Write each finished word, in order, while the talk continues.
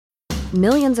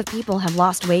Millions of people have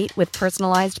lost weight with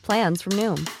personalized plans from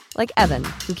Noom. Like Evan,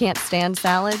 who can't stand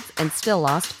salads and still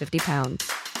lost 50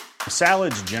 pounds.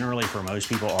 Salads generally for most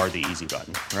people are the easy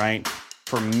button, right?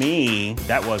 For me,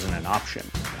 that wasn't an option.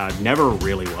 I never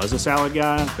really was a salad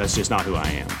guy. That's just not who I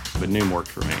am. But Noom worked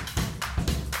for me.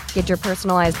 Get your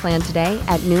personalized plan today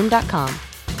at Noom.com.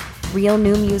 Real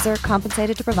Noom user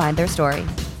compensated to provide their story.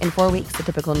 In 4 weeks, the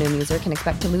typical Noom user can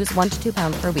expect to lose 1 to 2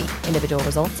 pounds per week. Individual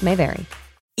results may vary.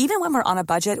 Even when we're on a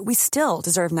budget, we still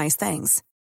deserve nice things.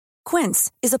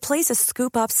 Quince is a place to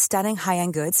scoop up stunning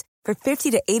high-end goods for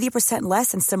 50 to 80%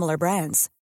 less than similar brands.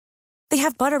 They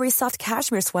have buttery soft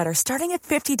cashmere sweaters starting at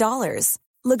 $50,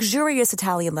 luxurious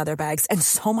Italian leather bags, and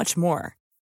so much more.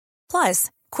 Plus,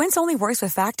 Quince only works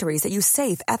with factories that use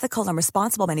safe, ethical, and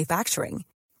responsible manufacturing.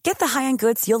 Get the high-end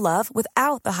goods you'll love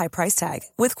without the high price tag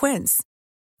with Quince.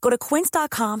 Go to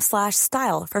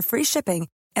quince.com/style for free shipping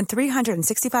and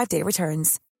 365-day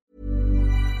returns.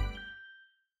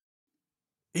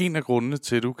 En af grundene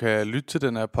til, at du kan lytte til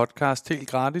den her podcast helt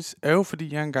gratis, er jo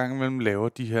fordi, jeg engang imellem laver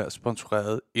de her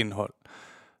sponsorerede indhold.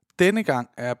 Denne gang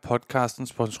er podcasten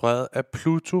sponsoreret af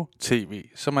Pluto TV,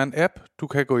 som er en app, du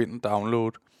kan gå ind og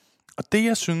downloade. Og det,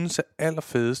 jeg synes er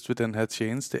allerfedest ved den her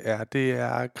tjeneste, det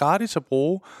er gratis at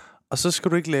bruge, og så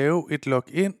skal du ikke lave et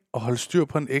login og holde styr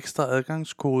på en ekstra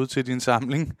adgangskode til din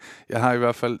samling. Jeg har i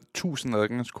hvert fald 1000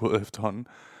 adgangskoder efterhånden.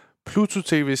 Pluto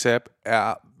TV's app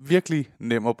er virkelig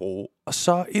nem at bruge, og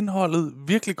så er indholdet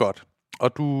virkelig godt.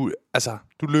 Og du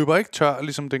løber ikke tør,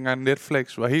 ligesom dengang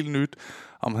Netflix var helt nyt,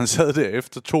 og man sad der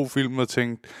efter 2 film og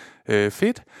tænkte,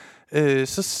 fedt,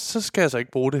 så skal jeg så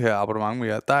ikke bruge det her abonnement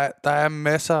mere. Der er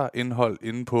masser af indhold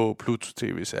inde på Pluto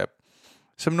TV's app.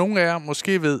 Som nogle af jer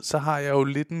måske ved, så har jeg jo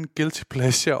lidt en guilty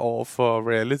pleasure over for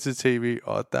reality-tv,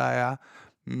 og der er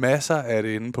masser af det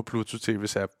inde på Pluto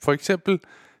TV's app. For eksempel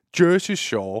Jersey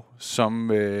Shore, som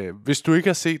hvis du ikke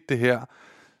har set det her,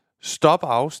 stop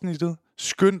afsnittet,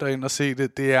 skynd dig ind og se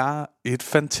det. Det er et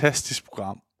fantastisk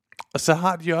program. Og så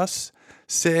har de også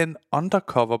serien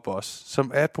Undercover Boss,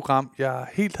 som er et program, jeg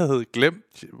helt havde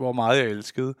glemt, hvor meget jeg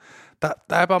elskede. Der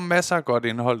er bare masser af godt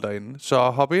indhold derinde. Så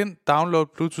hop ind, download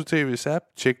Pluto TV's app,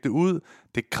 tjek det ud.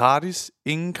 Det er gratis,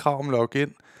 ingen krav om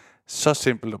login. Så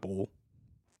simpelt at bruge.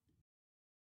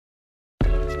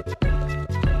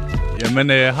 Jamen,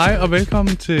 hej og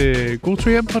velkommen til God to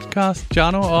Hjem podcast.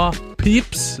 Jano og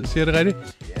Pips, siger det rigtigt?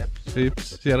 Ja.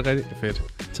 Pips, siger det rigtigt? Fedt.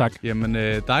 Tak. Jamen,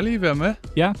 dejligt at være med.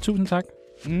 Ja, tusind tak.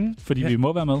 Fordi vi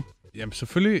må være med. Jamen,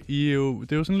 selvfølgelig.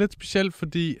 Det er jo sådan lidt specielt,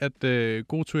 fordi at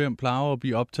God to Hjem plejer at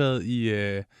blive optaget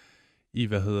i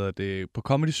på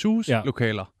Comedy Zoo's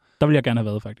lokaler. Der vil jeg gerne have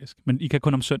været, faktisk. Men I kan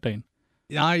kun om søndagen.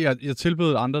 Nej, jeg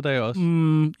tilbød andre dage også.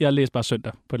 Jeg læser bare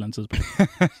søndag på et eller andet tidspunkt.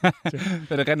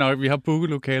 Det er rigtig nok. Vi har booket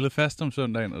lokalet fast om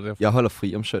søndagen. Og jeg holder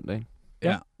fri om søndagen.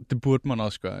 Ja, det burde man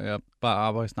også gøre. Jeg er bare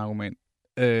arbejdsnarkoman.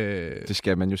 Det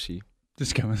skal man jo sige. Det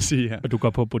skal man sige, ja. Og du går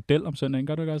på bordel om søndagen,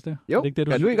 gør du ikke også det? Jo, er det ikke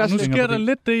det, du ikke også? Nu sker der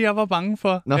lidt det, jeg var bange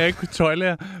for, at jeg ikke kunne tøjle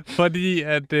jer. Fordi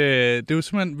at, det er jo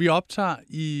simpelthen, vi optager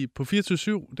på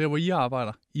 24/7, der hvor I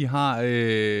arbejder. I har,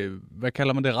 hvad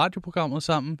kalder man det, radioprogrammet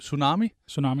sammen, Tsunami,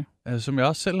 som jeg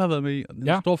også selv har været med i. Det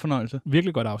er en stor fornøjelse.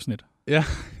 Virkelig godt afsnit. Ja,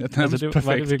 nærmest det perfekt.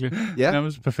 Var det virkelig. Ja.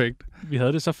 Nærmest perfekt. Vi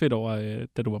havde det så fedt over,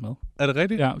 da du var med. Er det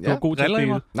rigtigt? Ja, du var god til at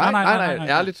dele. Nej,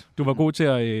 ærligt. Du var god til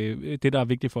at, det der er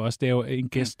vigtigt for os, det er jo en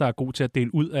gæst, der er god til at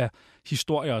dele ud af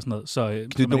historier og sådan noget. Så,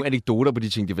 det er nogle anekdoter på de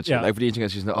ting, de fortæller. Ikke fordi en ting er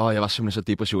at sige sådan, jeg var simpelthen så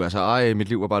depressiv. Altså, mit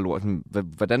liv var bare lort.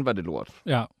 Hvordan var det lort?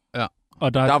 Ja.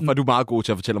 Og der var du meget god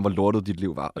til at fortælle om, hvor lortet dit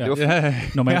liv var. Og det var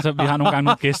normalt, så vi har nogle gange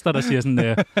nogle gæster, der siger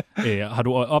sådan, har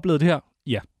du oplevet det her?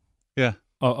 Ja. Ja.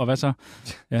 Og hvad så?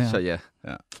 Ja. Så ja.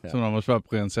 Så når man spørger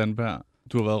Brian Sandberg,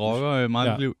 du har været rocker meget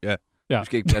i dit liv? Ja. Du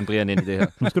skal ikke blande Brian ind i det her.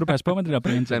 Nu skal du passe på med det der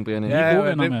Brian.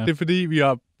 Det er fordi, vi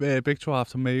har begge to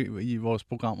haft ham med i vores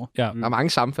programmer. Ja. Der er mange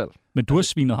sammenfald. Men du har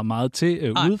svinet ham meget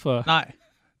til ude for...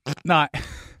 Nej.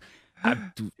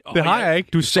 Det har jeg ikke.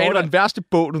 Du sagde den værste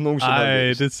bog, du nogensinde har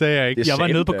læst. Nej, det sagde jeg ikke. Jeg var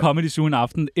nede på Comedy Zoo en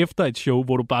aften efter et show,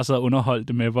 hvor du bare sad og underholdt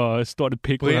det med, hvor stort et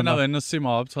pik. Brian har været inde og se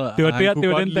mig optræde. Det var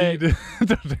den dag. Det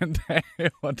var den dag,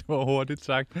 og det var hurtigt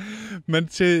sagt. Men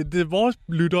til vores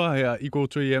lyttere her i God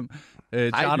to Hjem,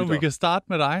 Tjano, vi kan starte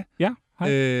med dig. Ja,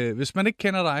 hej. Hvis man ikke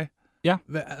kender dig,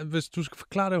 hvis du skal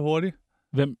forklare det hurtigt.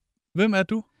 Hvem er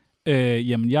du?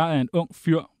 Jamen, jeg er en ung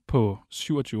fyr på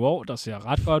 27 år, der ser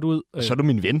ret godt ud. Så er du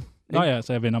min ven. Nå ja,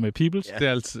 så jeg venner med Peoples. Ja. Det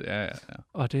er altid, ja.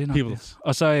 Og det er nok det.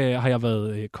 Og så har jeg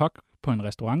været kok på en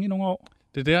restaurant i nogle år.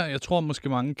 Det er der, jeg tror måske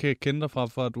mange kan kende dig fra,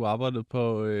 for at du arbejdede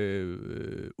på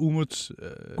Umuts...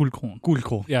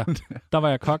 Guldkron. Ja, der var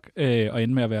jeg kok og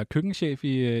endte med at være køkkenchef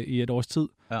i et års tid.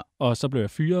 Ja. Og så blev jeg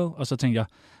fyret, og så tænkte jeg,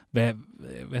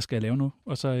 hvad skal jeg lave nu?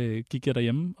 Og så gik jeg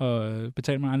derhjemme og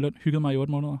betalte mig egen løn, hyggede mig i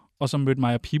 8 måneder. Og så mødte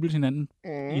mig og Peoples hinanden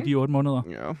i de 8 måneder.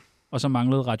 Ja. Og så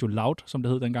manglede Radio Loud, som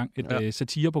det hed dengang, et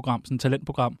satireprogram, sådan et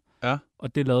talentprogram. Ja.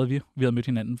 Og det lavede vi. Vi havde mødt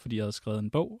hinanden, fordi jeg havde skrevet en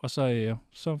bog, og så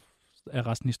er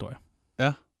resten historie.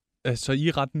 Ja. Så I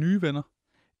er ret nye venner?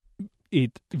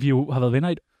 Vi jo har været venner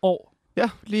i et år. Ja,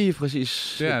 lige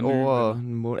præcis. Det er over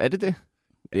en måned. Er det det?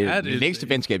 Det er det længste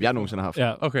venskab, jeg nogensinde har haft.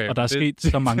 Ja, okay, og der er sket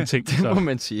så mange ting. Det må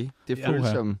man sige. Det føles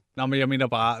som... Nå, men jeg mener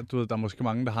bare, du ved, der er måske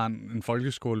mange, der har en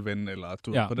folkeskoleven, eller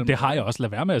du ved, på den det har jeg også. Lad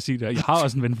være med at sige det. Jeg har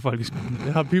også en ven fra folkeskolen.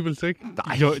 Det har Peoples ikke?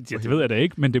 Nej, jo, det ved jeg da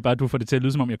ikke, men det er bare, du får det til at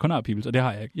lyde, som om jeg kun har Peoples, og det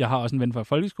har jeg ikke. Jeg har også en ven fra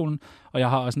folkeskolen, og jeg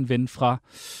har også en ven fra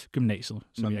gymnasiet,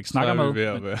 som jeg ikke snakker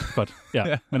med. Godt,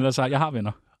 ja. Men ellers jeg har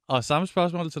venner. Og samme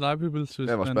spørgsmål til dig, Peoples.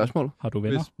 Hvad var spørgsmålet? Har du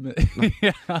venner?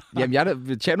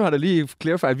 Jamen, Tjano har da lige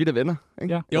clarified, at vi er venner.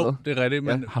 Ikke? Ja. Jo, det er rigtigt.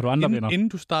 Men har du andre venner? Inden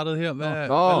du startede her, hvad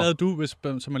lavede du,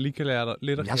 så man lige kan lære dig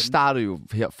lidt at kende? Jeg startede jo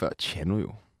her før Tjano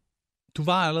jo. Du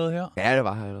var allerede her? Ja, det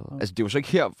var her allerede. Altså, det var så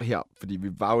ikke her, fordi vi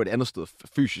var jo et andet sted,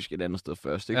 fysisk et andet sted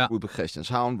først, ikke? Ude på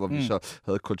Christianshavn, hvor vi så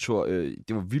havde kontor.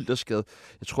 Det var Wildersgade.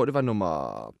 Jeg tror, det var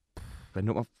nummer... Hvad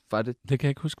nummer var det? Det kan jeg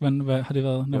ikke huske. Hvad har det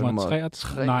været? Nummer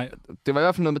 33? Nej. Det var i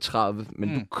hvert fald noget med 30.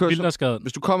 Men du kører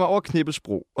hvis du kommer over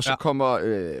Knibbelsbro, og så kommer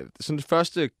sådan det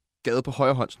første gade på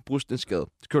højre hånd, Brustensgade.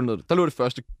 Så kører du ned. Der lå det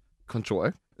første kontor,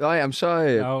 ikke? Nå, jamen så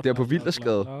der på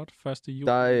Wildersgade.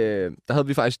 Der havde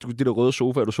vi faktisk det der røde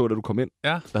sofa, du så, da du kom ind. Ja.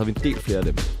 Der havde vi en del flere af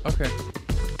dem. Okay.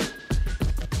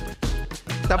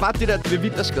 Der var det der ved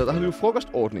Wildersgade, der havde vi jo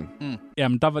frokostordning.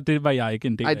 Jamen, det var jeg ikke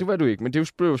en del af. Nej, det var du ikke, men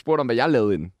det blev jo spurgt om, hvad jeg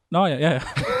lavede inden. Nå, ja.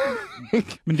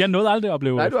 Men jeg nåede aldrig at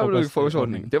opleve Nej, du oplevede ikke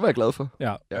frokostordning. Det var jeg glad for.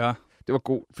 Ja. Det var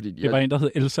god, fordi... Det var en, der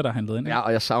hed Elsa, der handlede ind. Ja,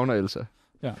 og jeg savner Elsa.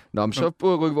 Ja. Nå, men så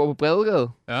rykkede vi over på Bredegade.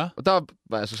 Ja. Og der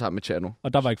var jeg så sammen med Tjano.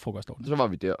 Og der var ikke frokostordning. Så var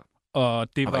vi der. Og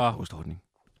det var ikke frokostordning.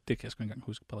 Det kan jeg sgu ikke engang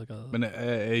huske, Bredegade. Men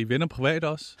er I venner privat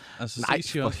også? Altså, nej,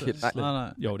 ses I også?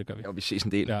 Nej. Jo, det gør vi. Jo, vi ses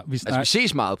en del. Ja, vi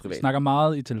ses meget privat. Vi snakker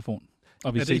meget i telefon.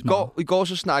 Og vi ses I går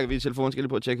så snakkede vi i telefonen, skal jeg lige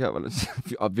på at tjekke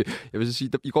her. Jeg vil så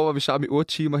sige, i går var vi sammen i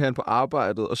 8 timer herinde på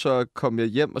arbejdet, og så kom jeg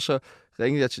hjem, og så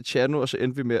ringede jeg til Tjano, og så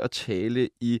endte vi med at tale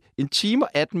i 1 time og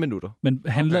 18 minutter. Men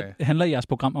handler jeres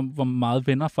program om, hvor meget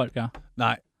venner folk er?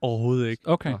 Nej, overhovedet ikke.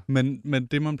 Okay. Men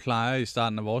det, man plejer i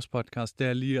starten af vores podcast, det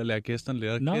er lige at lære gæsterne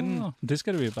lidt at kende. Nå, det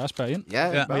skal du jo bare spørge ind.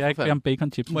 Ja. Må jeg ikke bede om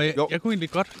bacon chips? Jeg kunne egentlig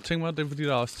godt tænke mig, det er fordi,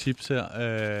 der er også chips her.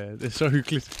 Det er så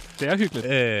hyggeligt. Det er hyggeligt.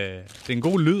 Det er en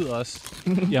god lyd også.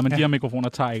 Jamen, de her mikrofoner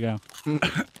tager ikke af.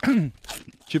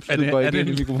 Chips går ikke ind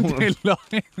i mikrofonen. Det er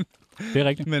løgn. Det er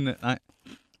rigtigt. Men nej.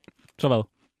 Så hvad?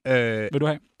 Vil du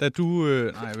have? Da du...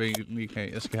 nej, jeg vil ikke have.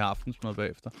 Jeg skal have aftensmad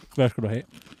bagefter. Hvad skal du have?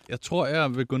 Jeg tror,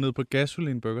 jeg vil gå ned på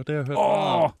Gasolinburger. Det har jeg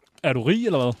hørt. Er du rig,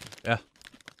 eller hvad? Ja.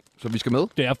 Så vi skal med?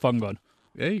 Det er fucking godt.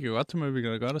 Ja, I kan godt tage med, vi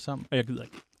kan da gøre det sammen. Og jeg gider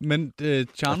ikke. Men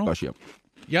Tjano,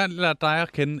 jeg lærte dig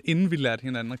at kende, inden vi lærte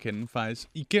hinanden at kende, faktisk.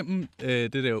 Igennem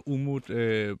det der Umut,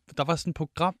 der var sådan et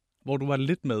program, hvor du var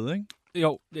lidt med, ikke?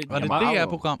 Jo. Var det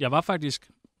DR-program? Jeg var faktisk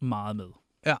meget med.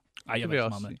 Ja, ej, jeg var ikke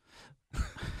meget med.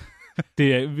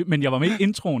 Men jeg var med i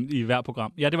introen i hver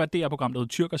program. Ja, det var et DR-program, der hed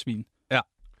Tyrkersvin. Ja.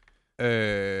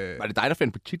 Var det dig, der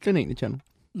fandt på titlen egentlig, Tjano?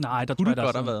 Nej, der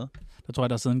tror jeg,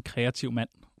 der sidder en kreativ mand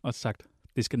og sagt,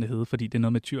 det skal det hedde, fordi det er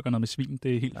noget med tyrker, noget med svin.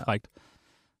 Det er helt frækt.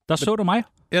 Så du mig?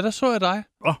 Ja, der så jeg dig.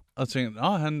 Og tænkte,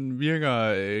 han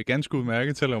virker ganske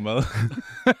udmærket til at lave mad.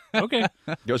 Okay.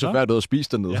 Det var så værd, at du havde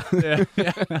spist dernede. Ja.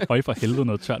 Høj for helvede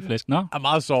noget tørt flæsk. Nå? Ja,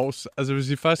 meget sovs. Altså, hvis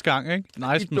I første gang, ikke?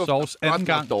 Nice med sovs. Anden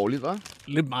gang. Dårligt, hva'?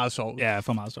 Lidt meget sovs. Ja,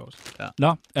 for meget sovs. Ja.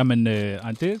 Nå, jamen,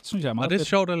 det synes jeg er meget fedt. Og det er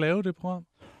sjovt at lave, det program?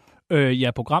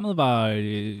 Ja, programmet var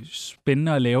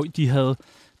spændende at lave.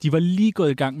 De var lige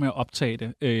gået i gang med at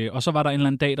optage det. Og så var der en eller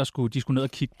anden dag, de skulle ned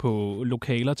og kigge på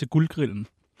lokaler til Guldgrillen.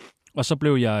 Og så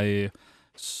blev jeg...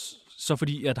 Så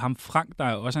fordi, at ham Frank, der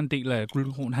er også en del af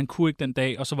Guldkronen, han kunne ikke den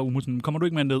dag, og så var Umut sådan, kommer du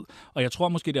ikke med ned? Og jeg tror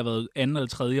måske, det har været anden eller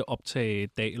tredje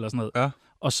optagedag eller sådan noget. Ja.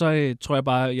 Og så tror jeg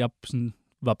bare, jeg sådan,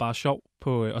 var bare sjov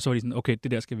på... Og så var de sådan, okay,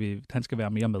 det der han skal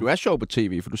være mere med. Du er sjov på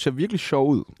tv, for du ser virkelig sjov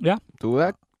ud. Ja. Du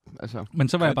er... Altså... Men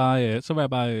så var jeg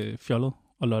bare fjollet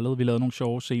og lollet. Vi lavede nogle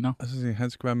sjove scener. Altså, han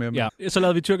skal være mere med. Ja, så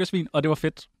lavede vi Tyrkersvin, og det var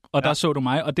fedt. Og der så du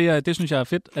mig, og det synes jeg er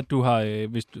fedt, at du har...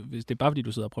 Hvis det er bare, fordi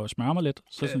du sidder og prøver at smøre mig lidt,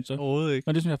 så synes jeg... Overhovedet ikke.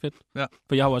 Men det synes jeg er fedt. Ja.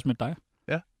 For jeg har jo også mødt dig.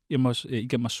 Ja.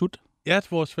 Igennem Masud. Ja, til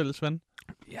vores fælles ven.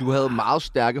 Ja. Du havde meget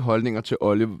stærke holdninger til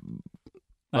Oliver.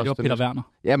 Nej, det var Peter Werner.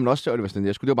 Ja, men også til Oliver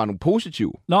Stendia. Det var bare nogle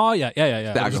positive. Nå, ja.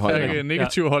 Stærke holdninger.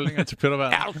 Negative holdninger til Peter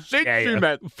Werner. Er du sindssyg,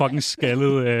 mand? Fucking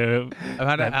skaldet.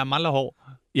 Han er meget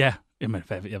hår. Ja. Jamen,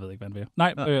 jeg ved ikke, hvad han vil.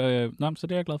 Nej, så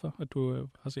det er jeg glad for, at du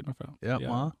har set mig før. Ja,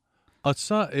 meget. Og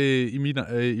så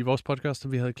i vores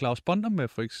podcast, vi havde Claus Bonder med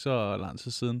for ikke så lang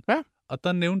tid siden. Ja. Og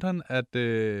der nævnte han, at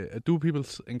Du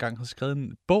Peoples engang har skrevet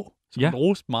en bog, som han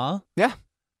roste meget. Ja.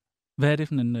 Hvad er det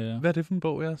for en... Hvad er det for en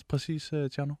bog, ja, præcis,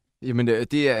 Tjerno? Jamen,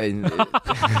 det er en...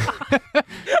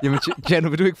 Jamen, Tjerno,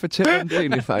 vil du ikke fortælle om det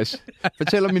egentlig, faktisk?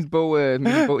 Fortæl om min bog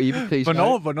Epikrisen.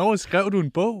 Hvornår skrev du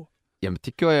en bog? Jamen,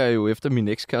 det gjorde jeg jo efter min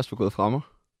ekskæreste var gået fra mig.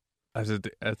 Altså,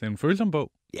 er det en følsom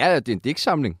bog? Ja, det er en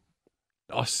digtsamling.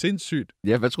 Sindssygt.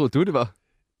 Ja, hvad troede du, det var?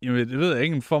 Jamen, det ved jeg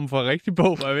ikke, en form for rigtig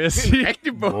bog, hvad vil jeg sige. En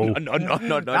rigtig bog? Wow.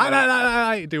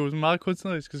 Nej. Det er jo meget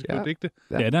kunstnerisk at skrive digte.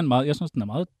 Ja, den er meget, jeg synes, den er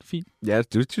meget fin. Ja,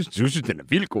 du synes, den er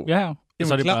vildt god. Ja. Jamen,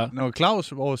 så er det bare... Når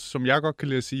Claus, som jeg godt kan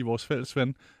lide at sige, vores fælles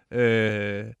ven,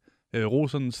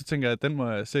 Rosen, så tænker jeg, at den må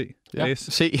jeg se. Ja,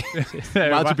 se.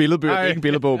 Meget til billedbøger, ikke en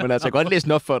billedbog, men altså, jeg kan godt læse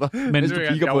den op for dig, men hvis du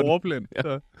kigger på den. Overblind.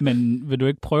 Ja. Men vil du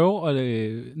ikke prøve,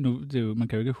 man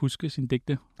kan jo ikke huske sine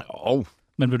digte.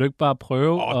 Men vil du ikke bare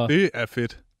prøve det er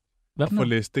fedt. At få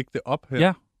læst digte op her.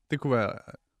 Ja. Det kunne være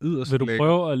yderst Vil du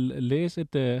prøve at læse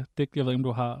et digt? Jeg ved ikke, om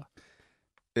du har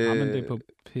man det på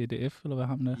PDF, eller hvad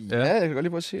har man det? Ja, jeg kan godt lige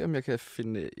prøve at se, om jeg kan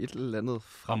finde et eller andet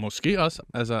fra. Og måske også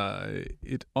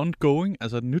et ongoing,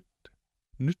 altså et nyt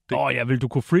digt. Ja, vil du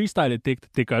kunne freestyle et digt?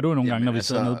 Det gør du jo nogle gange, når vi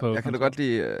sidder nede på... Jeg kan da godt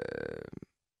lide...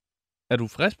 Er du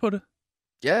frisk på det?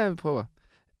 Ja, jeg prøver.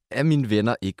 Er mine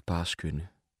venner ikke bare skønne?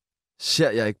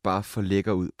 Ser jeg ikke bare for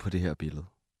lækker ud på det her billede?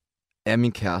 Er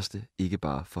min kæreste ikke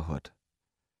bare for hot?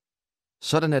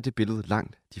 Sådan er det billede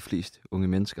langt de fleste unge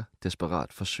mennesker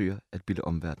desperat forsøger at bilde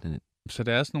omverdenen ind. Så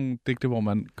der er sådan nogle digte, hvor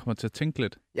man kommer til at tænke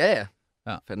lidt? Ja.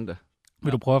 Fanden det.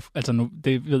 Vil du prøve, altså nu,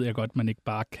 det ved jeg godt, man ikke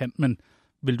bare kan, men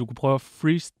vil du kunne prøve at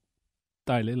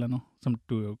freestyle eller noget, som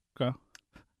du jo gør?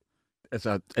 Altså,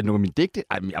 er det nogle af mine digte?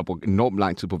 Ej, men jeg har brugt enormt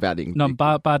lang tid på hvert enkelt.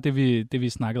 Nå, bare det vi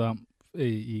snakkede om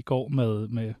i går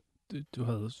med du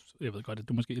havde, jeg ved godt, at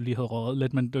du måske lige havde røget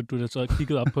lidt, men du havde så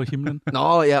kigget op på himlen.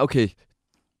 Nå, ja, okay.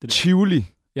 Tivoli.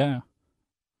 Ja.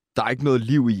 Der er ikke noget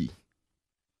liv i.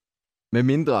 Med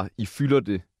mindre I fylder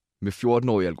det med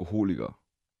 14-årige alkoholikere,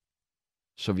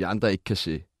 så vi andre ikke kan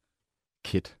se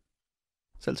kit.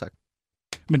 Selv tak.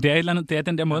 Men det er et eller andet, det er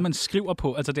den der måde, man skriver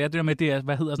på. Altså det er det der med, det er,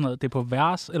 hvad hedder sådan noget, det er på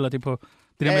vers, eller det er på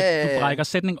det der med, at du brækker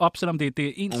sætning op, selvom det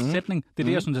er en sætning. Det er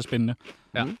det, jeg synes er spændende.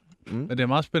 Ja. Men det er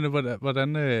meget spændende,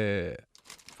 hvordan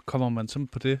kommer man sådan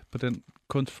på den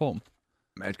kunstform?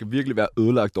 Man skal virkelig være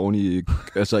ødelagt oven i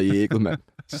ægget, mand.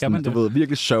 Sådan, du ved,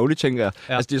 virkelig sørgeligt, tænker jeg.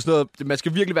 Ja. Altså, det er sådan noget, man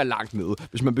skal virkelig være langt nede.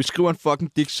 Hvis man beskriver en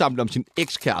fucking digtsamling om sin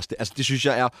ekskæreste, altså, det synes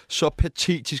jeg er så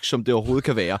patetisk, som det overhovedet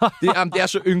kan være. Det er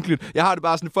så ynkeligt. Jeg har det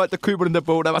bare sådan, folk, der køber den der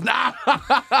bog, der er bare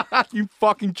sådan, din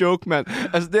fucking joke, mand.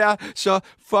 Altså, det er så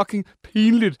fucking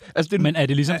pinligt. Altså, Men er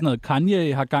det ligesom sådan noget,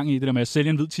 Kanye har gang i, det der med at sælge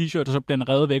en hvid t-shirt, og så bliver den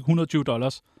revet væk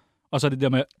 $120? Og så er det der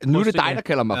med... Nu er det dig, der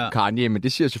kalder mig Kanye, men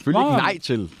det siger jeg selvfølgelig ikke nej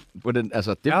til. På den,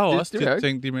 altså, jeg har jo også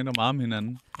tænkt, de minder meget om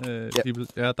hinanden.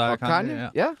 Dig og Kanye.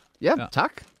 Ja,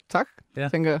 tak,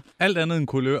 tænker jeg. Alt andet end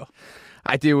kulør.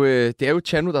 Ej, det er jo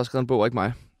Tjerno, der har skrevet en bog, og ikke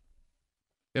mig.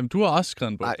 Jamen, du har også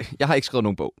skrevet en bog. Nej, jeg har ikke skrevet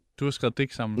nogen bog. Du har skrevet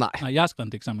digtsamling. Nej, jeg har skrevet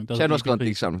en digtsamling. Tjerno har skrevet en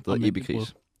digtsamling, der hedder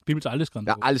Epikris. Bibels har aldrig skrevet en bog.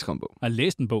 Jeg har aldrig skrevet en bog. Jeg har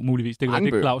læst en bog, muligvis. Det kan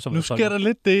være, det Claus. Nu sker der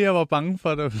lidt det, jeg var bange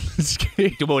for, der ville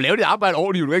ske. Du må jo lave dit arbejde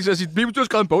ordentligt. Du kan ikke sige, Bibel, du har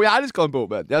skrevet en bog. Jeg har aldrig skrevet en bog,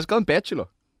 mand. Jeg har skrevet en bachelor.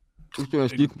 Du skal jo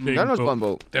skidt. Jeg har skrevet en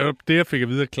bog. Det var det, jeg fik at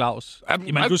vide af Claus.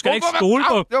 Jamen, du skal ikke stole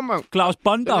på Claus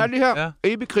Bonder. Den er lige her.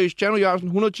 Epikris, Tjerno Jørgensen,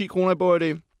 110 kroner i bog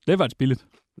det. Det var et billigt.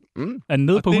 Er den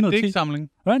nede på 110? Det er en digtsamling.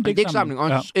 Ja, en digtsamling. Og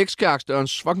en ekskæreste og en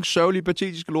fucking sørgelige,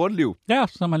 patetiske lorteliv. Ja,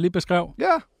 som han lige beskrev.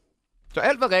 Ja. Så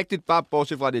alt var rigtigt, bare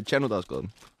bortset fra, at det er Tjerno, der har skrevet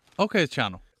den. Okay,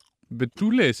 Tjerno. Vil du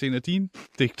læse en af dine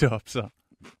digte op, så?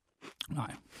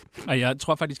 Nej. Og jeg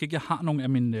tror faktisk ikke, jeg har nogen af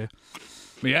mine...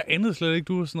 Men jeg anede slet ikke,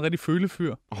 du er sådan en rigtig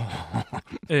følefyr.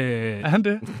 Er han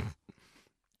det?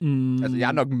 Altså, jeg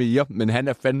er nok mere, men han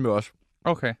er fandme også.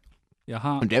 Okay. Jeg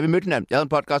har... Men det har vi mødt hinanden. Jeg havde en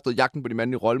podcast, der Jagten på de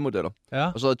mandlige rollemodeller.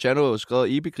 Ja. Og så havde Tjerno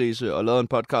skrevet Epikrise og lavet en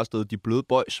podcast, der De Bløde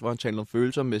Boys, hvor han talte om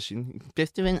følelser med sin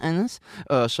bedste ven Anders.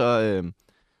 Og så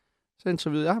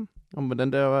interviewede jeg ham om,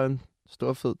 hvordan der var en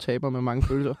stor fed taber med mange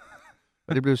følelser.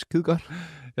 Og det blev skide godt.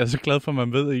 Jeg er så glad for, at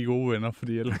man ved, at I er gode venner,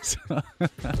 fordi ellers...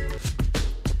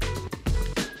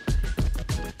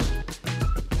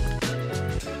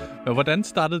 Men hvordan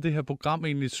startede det her program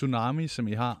egentlig, Tsunami, som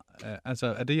I har? Altså,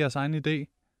 er det jeres egen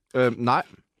idé? Nej.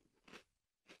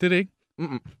 Det er det ikke?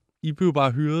 Mm-mm. I blev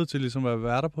bare hyret til ligesom at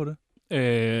være der på det?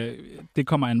 Det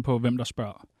kommer an på, hvem der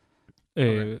spørger.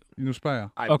 Okay. Nu spørger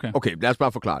jeg. Okay, lad os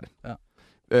bare forklare det. Ja.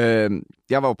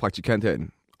 Jeg var jo praktikant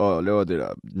herinde, og laver det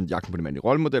der Jagten på de mandlige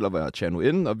rollemodeller, hvor jeg har Tjerno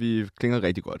inde, og vi klinger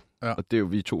rigtig godt. Ja. Og det er jo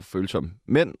vi to følsomme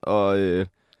mænd, og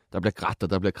Der bliver grædt, og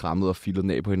der bliver krammet og filet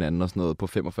den af på hinanden og sådan noget på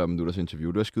 45 minutters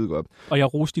interview. Det var skide godt. Og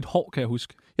jeg roste dit hår, kan jeg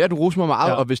huske. Ja, du roser mig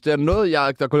meget, og hvis der er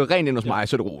noget, der går rent ind hos mig,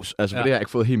 så er det ros. Altså, for det har jeg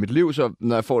ikke fået hele mit liv, så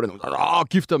når jeg får det,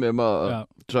 gifter med mig. Og,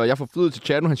 så jeg får friet til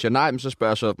Tjerno, han siger nej, men så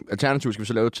spørger jeg så, alternativt skal vi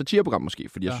så lave et satireprogram måske,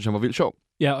 fordi jeg synes, han var vildt sjov.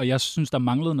 Ja, og jeg synes, der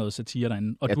manglede noget satire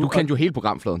derinde. Og du kendte jo hele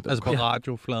programfladen. Altså på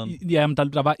radiofladen. Ja, men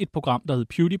der var et program, der hed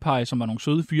PewDiePie, som var nogle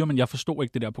søde fyre, men jeg forstod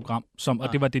ikke det der program,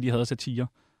 og det var det, de havde satire.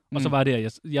 Og så var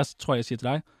det, jeg tror, jeg siger til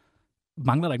dig,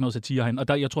 mangler der ikke noget satire herinde?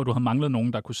 Og jeg tror, du havde manglet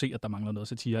nogen, der kunne se, at der manglede noget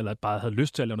satire, eller bare havde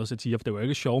lyst til at lave noget satire, for det var jo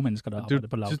ikke sjove mennesker, der arbejdede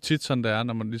på lav. Det er tit sådan, det er,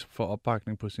 når man ligesom får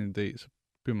opbakning på sin idé, så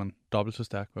bliver man dobbelt så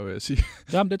stærk, hvad vil jeg sige.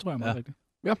 Jamen, det tror jeg meget rigtigt.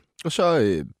 Ja, og så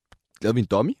lavede vi en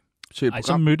dummy til et program.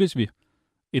 Så mødtes vi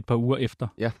et par uger efter.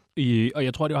 Ja. Og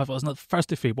jeg tror, det har været sådan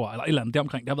noget 1. februar, eller et eller andet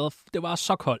deromkring. Det var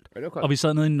så koldt. Ja, og vi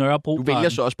sad nede i Nørrebro. Du vælger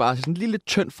så også bare sådan en lille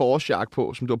tynd forårsjakke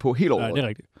på, som du var på helt over. Ja, det er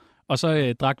rigtigt. Og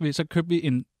så købte vi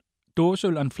en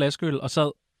dåseøl og en flaskeøl, og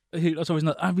sad helt, og så var vi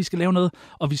sådan noget, vi skal lave noget,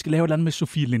 og vi skal lave et eller andet med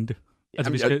Sofie Linde.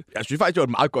 Altså, jeg synes faktisk, det var et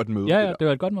meget godt møde. Ja, det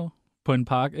var et godt møde. På en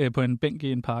park, på en bænk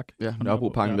i en park. Ja,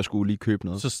 Nørrebro-parken, der skulle lige købe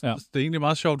noget. Så det er egentlig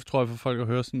meget sjovt, tror jeg, for folk at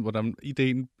høre sådan, hvordan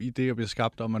idéer bliver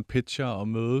skabt, og man pitcher og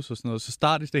mødes og sådan noget. Så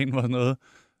startidéen var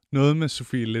noget med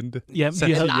Sofie Linde. Ja,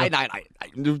 nej.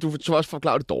 Du tror også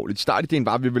forklare det dårligt. Startidéen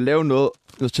var, at vi ville lave noget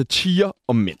satire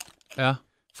om mænd. Ja.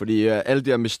 Fordi alle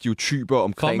der med stereotyper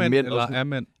omkring mænd. Eller af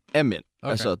mænd? Af mænd.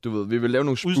 Okay. Altså, du ved, vi vil lave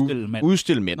nogle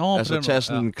udstille mænd. Altså, tage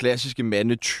sådan klassiske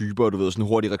mandetyper, du ved, sådan en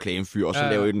hurtig reklamefyr, og så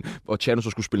lave en, hvor Tjerno så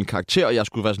skulle spille en karakter, og jeg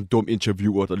skulle være sådan en dum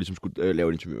interviewer, der ligesom skulle lave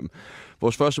et interview med dem.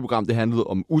 Vores første program, det handlede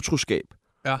om utroskab.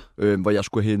 Ja. Hvor jeg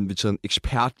skulle have inviteret en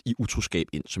ekspert i utroskab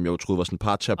ind, som jeg jo troede var sådan en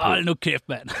parterapeut. Hold nu kæft,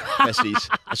 mand. Præcis.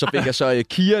 Og så fik jeg så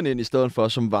Kian ind i stedet for,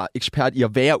 som var ekspert i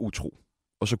at være utro.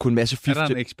 Og så kunne en masse Er der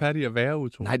en ekspert i at være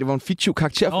utro? Nej, det var en fiktiv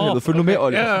karakter for helvede. Følg nu med,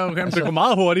 Oliver. Ja, okay. Men det går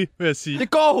meget hurtigt, vil jeg sige. Det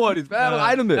går hurtigt. Hvad har du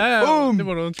regnet med? Ja, det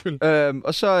må du undskylde.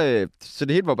 Og så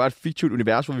det hele var bare et fiktivt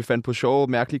univers, hvor vi fandt på sjove,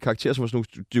 mærkelige karakterer, som var sådan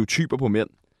nogle stereotyper på mænd.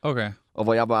 Okay. Og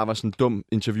hvor jeg bare var sådan en dum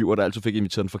interviewer, der altid fik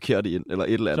inviteret den forkerte ind, eller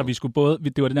et eller andet. Så vi skulle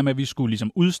det var det der med, at vi skulle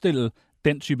ligesom udstille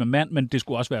den type mand, men det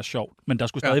skulle også være sjovt. Men der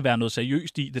skulle stadig være noget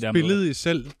seriøst i det der. Spillede I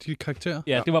selv de karakterer?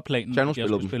 Ja, det var planen.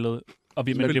 Tjerno spillede.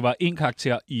 Men det var en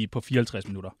karakter på 54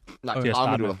 minutter. Nej,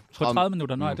 30 minutter. På 30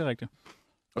 minutter, nej, det er rigtigt.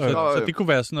 Så det kunne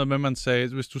være sådan noget med, man sagde,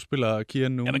 hvis du spiller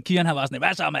Kian nu. Jamen, Kian, han var sådan,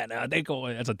 hvad så, mand? Og det går,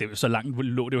 altså, det så langt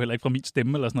lå det jo heller ikke fra min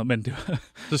stemme, eller sådan noget, men det var...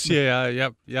 Så siger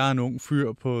jeg er en ung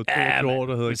fyr på 22 år,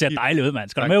 der hedder... Det ser dejligt ud, mand.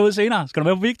 Skal du med ud senere? Skal du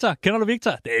med på Victor? Kender du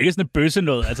Victor? Det er ikke sådan en bøsse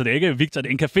noget. Altså, det er ikke Victor, det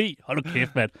er en café. Hold nu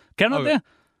kæft, mand. Kender du det?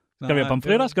 Skal vi have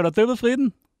pomfritter? Skal du have dyppet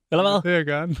fritten? Eller hvad? Det vil jeg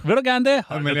gerne. Vil du gerne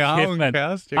det? Men jeg har jo en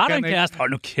kæreste. Har du en kæreste?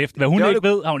 Hold nu kæft. Hvad hun ikke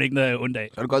ved, har hun ikke noget ondt af.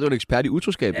 Så er det godt, du er en ekspert i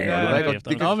utroskab. Ja,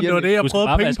 men det var det, jeg prøvede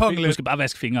at pingpong lidt. Du skal bare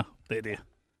vaske fingre. Det er det.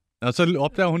 Og så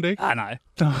opdager hun det ikke? Nej.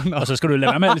 Og så skal du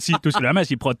lade være med at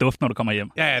sige, prøv at dufte, når du kommer hjem.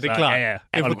 Ja, det er klart.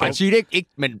 Ja. Sige det ikke,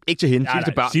 men ikke til hende. Sig det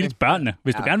til børnene. Sig det til børnene.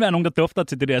 Hvis du gerne vil have nogen, der dufter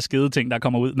til det der skede ting, der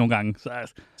kommer ud nogle gange.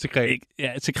 Så sekret.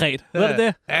 Ja, sekret. Ved du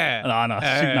det? Ja. Nå,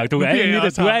 sygt nok. Du er inde i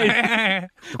det.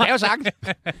 Du kan jo sagt.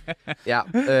 Ja,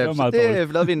 så det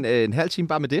lavede vi en halv time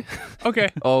bare med det. Okay.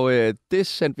 Og det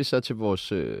sendte vi så til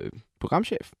vores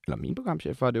programchef. Eller min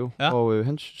programchef var det jo. Ja. Og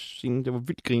han syntes, det var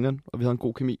vildt grineren, og vi havde en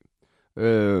god kemi.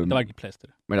 Der var ikke plads til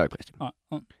det. Men der var ikke plads til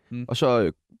det. Og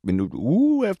så en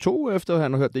uge efter 2 efter,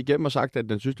 han har hørt det igennem og sagt, at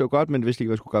den synes, det var godt, men hvis ikke,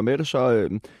 hvad skulle gøre med det, så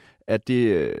er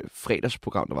det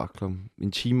fredagsprogram, der var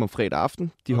en time om fredag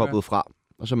aften, de hoppede fra,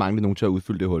 og så manglede nogen til at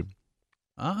udfylde det hul.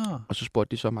 Og så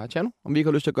spurgte de så mig og Tjerno, om vi ikke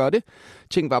har lyst til at gøre det.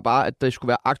 Ting var bare, at der skulle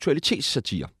være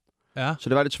aktualitetssatire. Ja. Så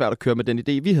det var lidt svært at køre med den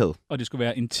idé, vi havde. Og det skulle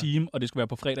være en time, og det skulle være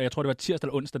på fredag. Jeg tror, det var tirsdag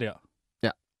eller onsdag der. Ja.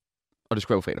 Og det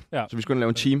skulle være på fredag. Ja. Så vi skulle lave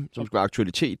en team, som skulle være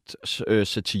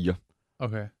aktualitetssatire.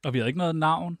 Okay. Og vi havde ikke noget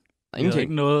navn.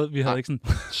 Ingenting. Vi havde ikke sådan...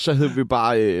 Så hed vi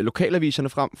bare lokalaviserne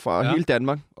frem fra hele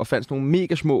Danmark, og fandt nogle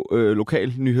mega små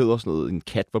lokale nyheder. Sådan noget. En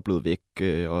kat var blevet væk,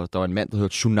 og der var en mand, der hedder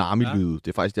Tsunami-lyde. Det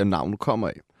er faktisk der navn kommer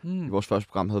af. I vores første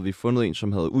program havde vi fundet en,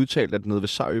 som havde udtalt, at nede ved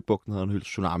Sejøbugten havde han hørt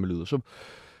Tsunami-lyde. Og så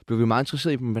blev vi meget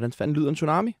interesseret i, hvordan fanden lyder en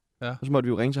tsunami? Ja. Og så måtte vi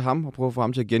jo ringe til ham og prøve at få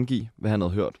ham til at gengive, hvad han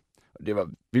havde hørt. Og det var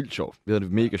vildt sjovt. Vi havde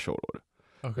det mega sjovt over det.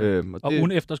 Okay. Og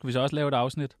ugen efter skulle vi så også lave et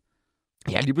afsnit.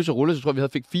 Ja, lige pludselig rullede, så tror jeg, vi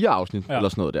fik 4 afsnit eller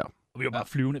sådan noget der. Og vi var bare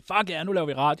flyvende. Fuck ja, nu laver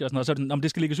vi radio og sådan noget. Så sådan, det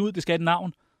skal lægges ud, det skal have et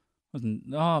navn. Og sådan,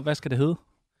 hvad skal det hedde?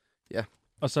 Ja.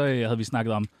 Og så havde vi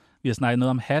snakket om, noget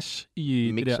om hash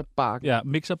i mixerbakken. Det der. Ja,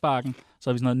 mixerbakken. Så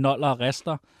havde vi sådan noget noller og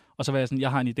rester. Og så var jeg sådan,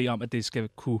 jeg har en idé om, at det skal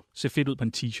kunne se fedt ud på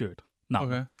en t-shirt. Navn.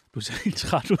 Okay. Du ser helt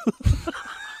træt ud.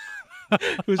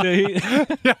 Du ser helt...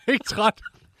 Jeg er ikke træt.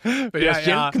 Jeg har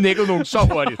selv knækket nogen så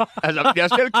hurtigt. Altså, jeg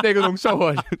har selv knækket nogen så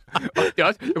hurtigt. Og det er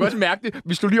også, jeg kan også mærke det,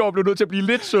 hvis du lige over blev nødt til at blive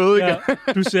lidt sød igen. Ja,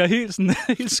 du ser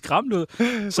helt skræmt ud.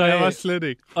 Så jeg var slet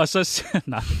ikke. Og så...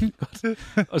 Nej, godt.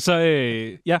 Og så,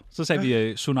 så sagde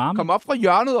vi tsunami. Kom op fra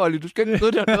hjørnet, Olli. Du skal ikke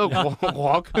sidde dernede og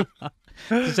rock.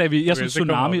 Så sagde vi, jeg synes,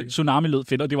 tsunami lød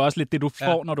fedt, og det var også lidt det, du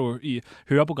får, når du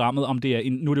hører programmet, om det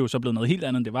er, nu er det jo så blevet noget helt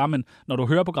andet, end det var, men når du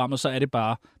hører programmet, så er det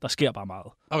bare, der sker bare meget.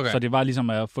 Okay. Så det var ligesom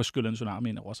at få skyllet en tsunami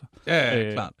ind over sig.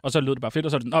 Ja, klart. Og så lød det bare fedt,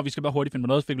 og så er det, vi skal bare hurtigt finde på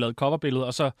noget, så fik vi lavet et coverbillede,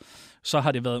 og så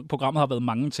har det været, programmet har været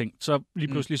mange ting. Så lige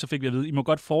pludselig så fik vi at vide, I må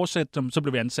godt fortsætte, så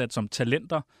blev vi ansat som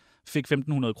talenter, fik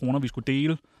 1.500 kroner, vi skulle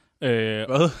dele.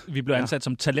 Vi blev ansat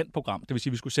som talentprogram, det vil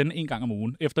sige, at vi skulle sende en gang om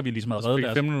ugen, efter vi ligesom havde reddet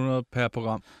deres... 1.500 per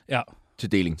program. Ja.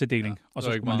 Til deling. Ja, og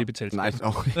så skulle man lige betale. Nice,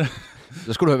 okay.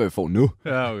 Så skulle du høre, hvad vi får nu.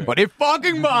 Ja, okay. For det er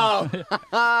fucking meget!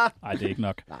 Nej, det er ikke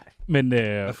nok. Nej. Men,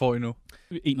 hvad får I nu?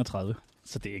 31.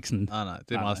 Så det er ikke sådan... Nej,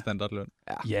 det er meget standardløn.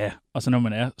 Ja, og så når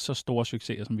man er så store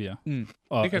succeser, som vi er.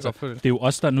 Og, det kan jeg godt følge. Det er jo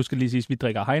også der, nu skal lige sige, vi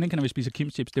drikker Heineken, og vi spiser Kim's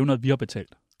Chips. Det er jo noget, vi har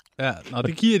betalt. Ja,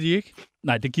 det giver de ikke.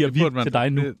 Nej, det giver vi til dig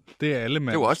nu. Det er alle mand.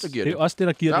 Det er jo også, der giver det. Det er også det,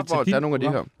 der giver det til dit. Der er nogle af de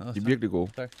her. De er virkelig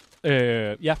gode. Tak.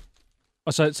 Ja.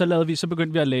 Og så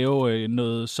begyndte vi at lave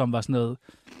noget, som var sådan noget...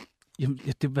 Jamen,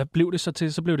 hvad blev det så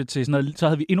til? Så blev det til sådan noget... Så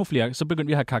havde vi endnu flere. Så begyndte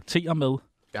vi at have karakterer med.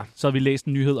 Ja. Så havde vi læst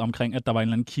en nyhed omkring, at der var en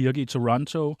eller anden kirke i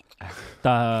Toronto,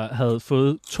 der havde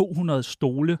fået 200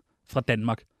 stole fra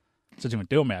Danmark. Så tænkte vi,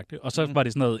 det var mærkeligt. Og så var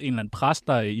det sådan noget, en eller anden præst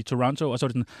der i Toronto, og så var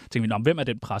det sådan, tænkte vi, hvem er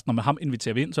den præst? Når man ham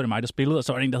inviterer vi ind, så er det mig, der spillede, og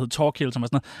så var der en, der hed Torkild, som var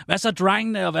sådan noget, hvad så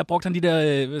drengene, og hvad brugte han de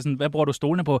der, sådan, hvad bruger du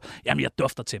stolene på? Jamen, jeg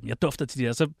dufter til dem, de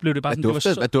der. Så blev det bare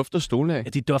sådan, hvad dufter stolene af? Ja,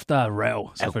 de dufter af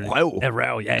røv, selvfølgelig. Af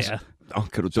røv, ja.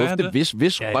 Kan du dufte,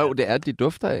 hvis røv det er, de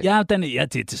dufter af? Ja,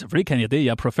 det selvfølgelig kan jeg det.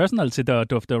 Jeg er professional til at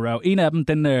dufte af røv. En af dem,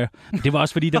 det var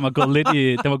også fordi, den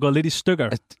var gået lidt i stykker.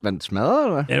 Var den smadret,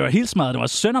 eller hvad? Ja, det var helt smadret. Det var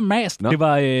sønder mast. Det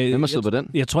var, hvem har siddet på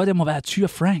den? Jeg tror, det må være Tyre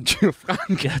Frank. Tyre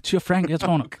Frank? Ja, Tyre Frank, jeg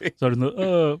tror nok. Okay. Så er det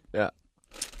noget, Ja.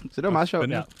 Så det var meget sjovt.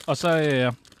 Ja. Og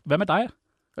så, hvad med dig?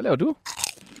 Hvad laver du?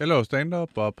 Jeg laver stand-up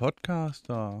og podcast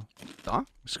og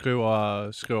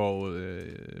skriver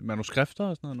manuskrifter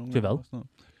og sådan noget. Det hvad?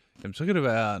 Jamen, så kan det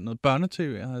være noget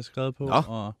børnetv, jeg har skrevet på.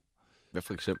 Og hvad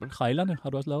for eksempel? Krejlerne har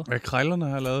du også lavet? Ja, Krejlerne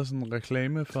har lavet sådan en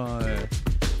reklame for...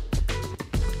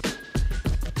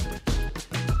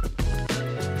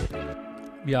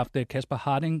 Vi har haft Kasper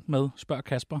Harding med, Spørg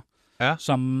Kasper,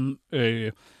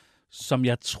 som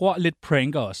jeg tror lidt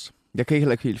pranker os. Jeg kan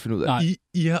heller ikke helt finde ud af.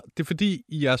 Det er fordi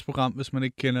i jeres program, hvis man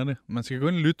ikke kender det, man skal gå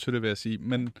ind og lytte til det, vil jeg sige,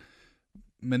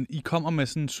 men I kommer med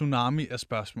sådan en tsunami af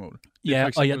spørgsmål. Ja,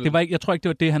 eksempel... og jeg tror ikke, det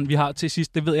var det, vi har til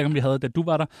sidst. Det ved jeg ikke, om vi havde, da du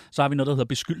var der. Så har vi noget, der hedder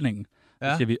beskyldningen.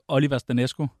 Så siger vi, Oliver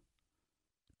Stanescu.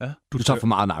 Ja. Du tager for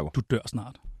meget narko. Du dør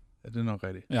snart. Ja, det er nok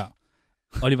rigtigt. Ja.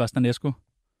 Oliver Stanescu.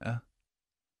 Ja.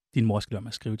 Din mor skal lade mig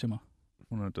at skrive til mig.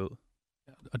 Hun er død.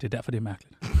 Ja, og det er derfor, det er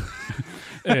mærkeligt.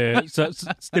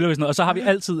 Så stiller vi sådan noget. Og så har vi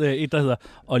altid et, der hedder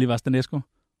Oliver Stanescu.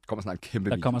 Der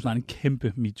kommer snart en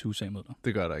kæmpe MeToo-sag mod dig.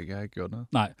 Det gør der ikke. Jeg har ikke gjort noget.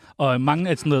 Nej. Og mange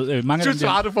af sådan noget... Du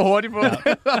svarer det for hurtigt på det.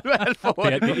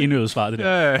 Det er indøvet svar, det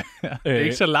der. Ja. Det er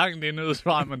ikke så langt indøvet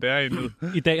svar, men det er indøvet.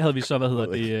 I dag havde vi så,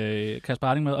 Kasper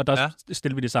Harding med, og der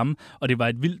stillede vi det samme. Og det var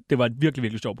et virkelig,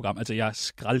 virkelig sjovt program. Altså, jeg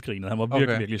skraldgrinede. Han var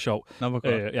virkelig, virkelig sjov.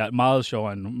 Meget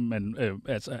sjovere end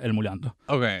alle mulige andre.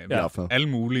 Okay, alle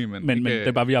mulige, men det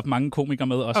er bare, vi har haft mange komikere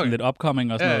med, og sådan lidt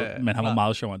upcoming og sådan noget, men han var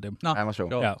meget sjovere end dem. Han var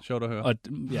sjov. Sjovt at høre. Og,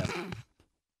 ja.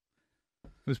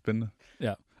 Det er spændende.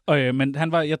 Ja. Men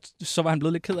så var han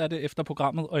blevet lidt ked af det efter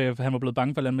programmet, og han var blevet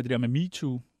bange for at lande med det der med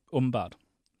MeToo, åbenbart.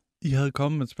 I havde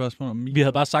kommet med et spørgsmål om MeToo? Vi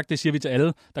havde bare sagt, det siger vi til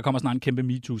alle, der kommer snart en kæmpe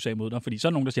MeToo-sag mod dig, fordi så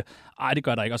er nogen, der siger, ej, det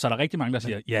gør der ikke, og så er der rigtig mange, der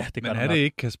siger, ja, det gør der. Men er det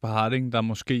ikke Kasper Harding, der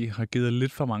måske har givet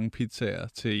lidt for mange pizzaer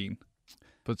til en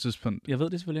på et tidspunkt? Jeg ved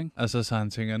det selvfølgelig ikke. Altså, så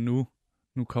han tænker, nu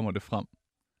kommer det frem.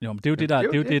 Jo, men det er jo det, der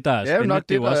er spændende.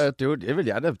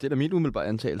 Det er da mit umiddelbare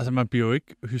antagelse. Altså, man bliver jo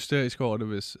ikke hysterisk over det,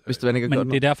 hvis det ikke men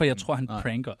det er derfor, jeg tror, han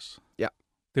pranker os. Ja.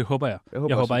 Det håber jeg.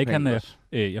 Jeg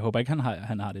håber ikke, han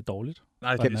har det dårligt.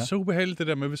 Nej, det er så ubehageligt det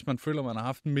der med, hvis man føler, man har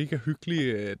haft en mega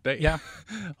hyggelig dag. Ja,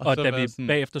 og da vi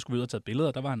bagefter skulle ud og tage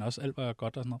billeder, der var han også alt var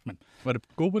godt og sådan noget. Men var det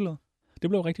gode billeder? Det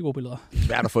blev rigtig gode billeder.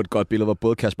 Svært at få et godt billede, hvor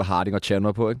både Kasper Harding og Chan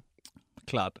var på, ikke?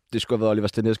 Klart. Det skulle have været Oliver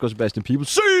Stanescu og Sebastian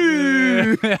Peebles.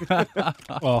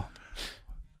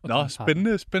 Nå,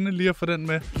 spændende lige at få den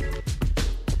med.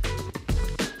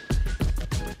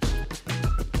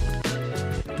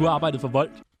 Du har arbejdet for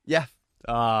Volt. Ja.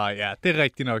 Ja, det er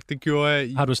rigtigt nok. Det gjorde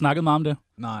jeg. Har du snakket meget om det?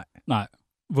 Nej.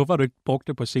 Hvorfor har du ikke brugt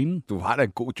det på scenen? Du har da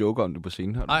en god joke om det på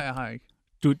scenen. Nej, jeg har ikke.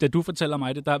 Da du fortæller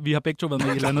mig det, vi har begge to været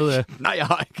med i et eller andet... Nej, jeg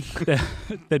har ikke.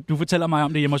 Da du fortæller mig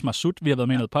om det hjemme hos Masud, vi har været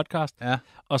med i noget podcast,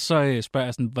 og så spørger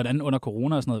jeg sådan, hvordan under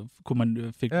corona og sådan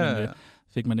noget, fik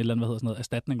man et eller andet, hvad hedder sådan noget,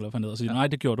 erstatning eller noget, og så siger nej,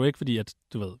 det gjorde du ikke, fordi at,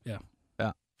 du ved,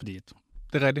 fordi at...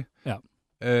 Det er rigtigt. Ja.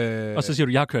 Og så siger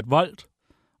du, jeg har kørt Volt,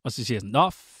 og så siger jeg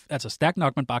sådan, altså stærkt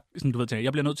nok, man bare, sådan, du ved,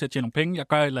 jeg bliver nødt til at tjene nogle penge, jeg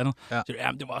gør et eller andet. Så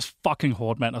siger du, det var også fucking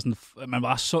hårdt, mand, og sådan, man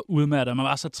var så udmattet, man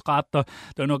var så træt, og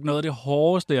det var nok noget af det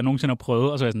hårdeste, jeg nogensinde har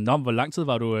prøvet, og så er jeg sådan, hvor lang tid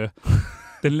var du...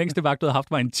 Den længste vagt, du havde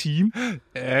haft, var en time.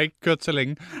 Jeg har ikke kørt så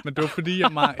længe, men det var fordi,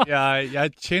 jeg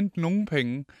tjente nogle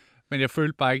penge, men jeg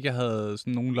følte bare ikke, jeg havde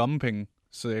sådan nogle lommepenge,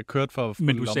 så jeg kørte for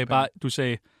men du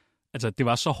sagde, altså det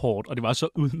var så hårdt, og det var så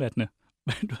udmattende.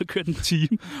 Men du havde kørt en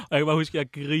time, og jeg kan bare huske, at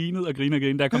jeg grinede og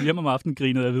grinede. Da jeg kom hjem om aftenen,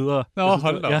 grinede jeg videre.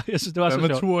 Hold da. Ja, jeg synes, det var så sjovt. Hvad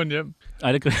med turen hjem?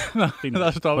 Nej, det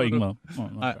grinede på ingen måde.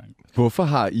 Hvorfor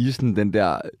har I sådan den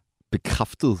der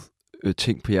bekræftede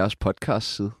ting på jeres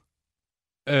podcast-side?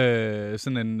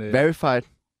 Sådan en... Verified?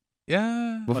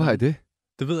 Ja. Hvorfor har I det?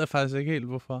 Det ved jeg faktisk ikke helt,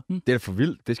 hvorfor. Det er da for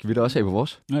vildt. Det skal vi da også have på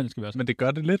vores. Nej, det skal vi også. Men det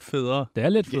gør det lidt federe. Det er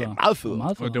lidt federe. Det er meget federe.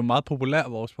 Meget federe. Det er jo meget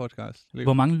populært, vores podcast.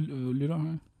 Hvor mange lytter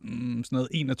har I? Sådan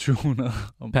noget 2100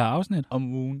 per afsnit?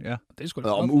 Om ugen, ja. Det er sgu da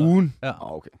om ugen?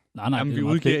 Ja. Okay. Nej, jamen, vi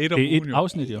udgiver et om ugen. Det er et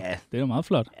afsnit, jo. Ja. Det er jo meget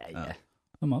flot. Ja.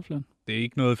 Det er meget flot. Det er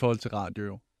ikke noget i forhold til radio,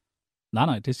 jo.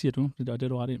 Nej, det siger du. Det er det,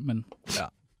 du ret i, men...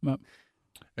 Ja.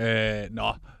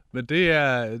 Men det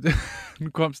er... nu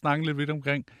kom snakken lidt vidt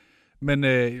omkring. Men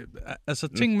altså,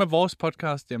 ting med vores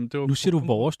podcast, jamen det var... Nu siger du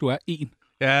vores, du er en.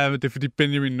 Ja, men det er fordi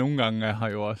Benjamin nogle gange er her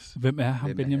jo også. Hvem er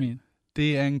ham, Benjamin?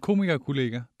 Det er en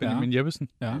komikerkollega, Benjamin Jeppesen.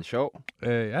 Ja. Det er sjov.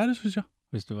 Ja, det synes jeg.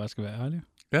 Hvis du bare skal være ærlig.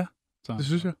 Ja, det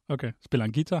synes jeg. Okay. Spiller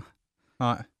han guitar?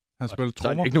 Nej, han spiller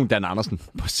trommer. Ikke nogen Dan Andersen.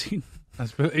 På scenen? Han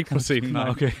spiller ikke på scenen, nej.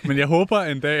 Okay. Men jeg håber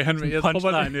en dag... Jeg tror,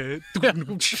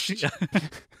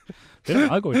 det er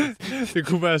meget godt. Det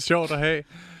kunne være sjovt at have.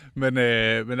 Men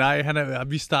nej,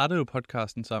 vi startede jo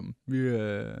podcasten sammen.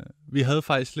 Vi havde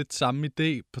faktisk lidt samme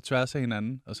idé på tværs af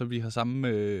hinanden, og så vi har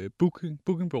samme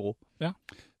bookingbureau. Ja.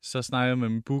 Så snakkede jeg med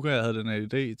min booker, jeg havde den her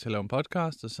idé til at lave en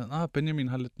podcast, og så sagde Benjamin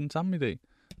har lidt den samme idé.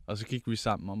 Og så gik vi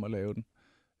sammen om at lave den.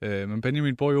 Men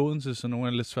Benjamin bor i Odense, så nogle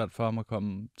er lidt svært for ham at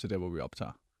komme til der, hvor vi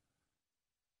optager.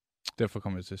 Derfor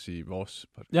kommer jeg til at sige vores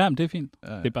podcast. Ja, men det er fint.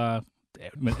 Ja. Det er bare...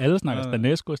 Men alle snakker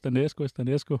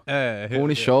Stanesco. Ja,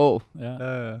 Rune Sjov.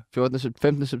 Ja.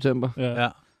 15. september. Ja.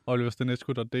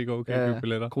 Oliverstanesco.dk kan købe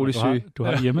billetter. Kronig syg. Du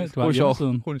har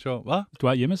hjemmesiden. Kronisk Sjov. Hvad? Du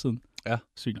har hjemmesiden. Ja.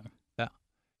 Sygt nok. Ja.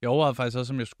 Jeg overvejede faktisk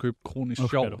også, om jeg skulle købe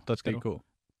kronisk-sjov.dk.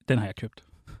 Den har jeg købt.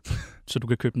 Så du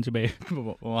kan købe den tilbage.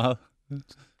 Hvor meget?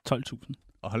 12.000.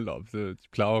 Hold op, de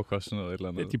plejer at koste noget eller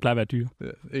andet. De plejer at være dyre.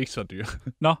 Ja, ikke så dyre.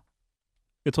 Nå.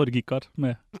 Jeg tror, det gik godt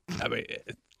med... Ja, men...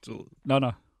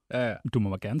 Nå. Ja. Du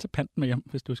må gerne tage panten med hjem,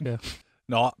 hvis du skal...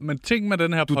 Nå, men ting med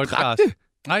den her podcast... Du drak det?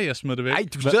 Nej, jeg smed det væk. Nej,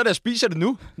 du sidder der og spiser det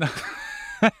nu.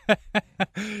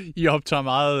 I optager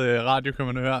meget radio, kan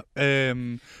man høre.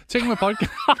 Ting med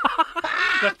podcast...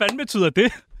 Hvad fanden betyder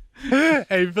det?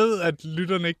 At I ved, at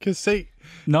lytterne ikke kan se.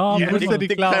 Nå, ja,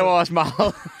 det kræver også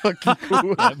meget at kigge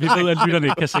ud. Ja, vi ved, at lytterne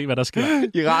ikke kan se, hvad der sker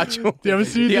i radio. Jeg vil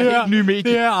sige, det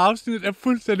her afsnit er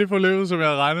fuldstændig forløbet, som jeg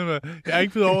havde regnet med. Jeg er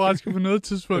ikke blevet overrasket på noget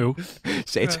tidspunkt.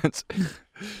 Satans.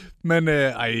 Men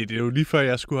det er jo lige før,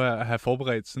 jeg skulle have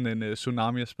forberedt sådan en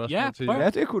tsunami af spørgsmål til jer. Ja,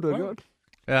 det kunne du have gjort.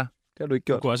 Ja. Det har du ikke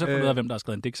gjort. Du kunne også have fundet ud af, hvem der har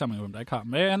skrevet en digtsamling, og hvem der ikke har.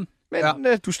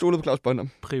 Men du stolede på Claus Bondum.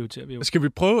 Prioriterer vi jo. Skal vi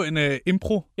prøve en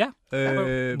impro? Ja.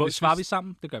 Svarer vi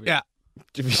sammen? Det gør vi. Ja.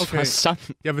 Det vi svarer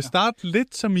sammen. Jeg vil starte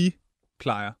lidt som I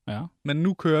plejer. Ja. Men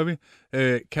nu kører vi.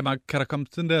 Kan der komme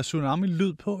den der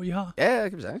tsunami-lyd på, I har? Ja,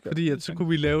 kan vi sagtens. Fordi så kunne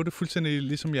vi lave det fuldstændig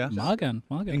ligesom jer. Meget gerne.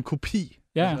 En kopi.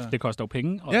 Ja, altså. Det koster jo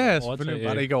penge. Ja, selvfølgelig.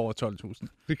 Bare det ikke over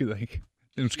 12.000. Det gider jeg ikke.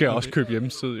 Nu skal jeg også købe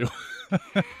hjemmeside, jo.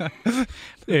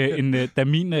 Da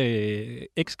min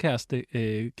ekskæreste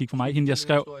gik for mig, hende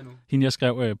jeg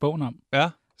skrev bogen om,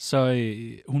 så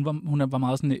hun var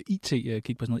meget sådan IT,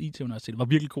 gik på sådan noget IT-universitet, var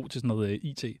virkelig god til sådan noget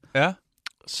IT. Ja.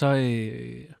 Så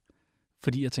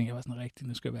fordi jeg tænkte, jeg var sådan rigtig,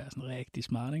 nu skal jeg være sådan rigtig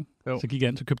smart, ikke? Jo. Så gik jeg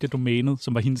ind, så købte jeg domænet,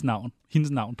 som var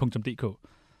hendes navn.dk.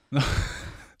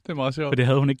 Det er meget sjovt. For det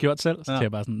havde hun ikke gjort selv, så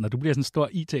jeg bare sådan, når du bliver sådan en stor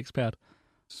IT-ekspert,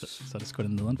 så er det sgu da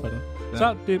nederen for det. Ja.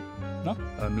 Så det... Nå.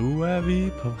 Og nu er vi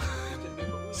på...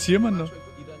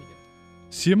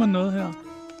 Siger man noget her?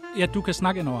 Ja, du kan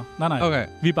snakke indover. Nej. Okay.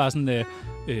 Vi er bare sådan...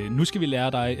 nu skal vi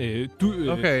lære dig...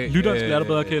 lytteren skal lære dig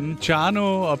bedre at kende.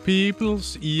 Tjano og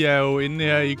Peoples, I er jo inde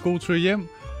her i God Tur Hjem.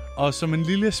 Og som en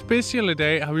lille special i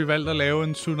dag, har vi valgt at lave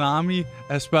en tsunami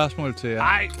af spørgsmål til jer.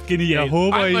 Ej, genialt. Jeg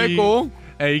håber,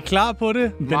 er I klar på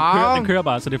det? Den kører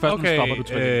bare, så det er først, den stopper, du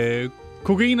trykker.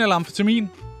 Kokain eller amfetamin?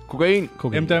 Kokain.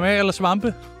 MDMA eller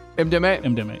svampe? MDMA.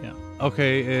 MDMA, ja.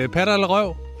 Okay, patter eller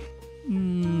røv?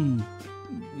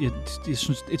 Jeg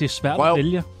synes, det er svært Røv. at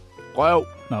vælge. Røv.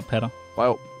 Nå, patter.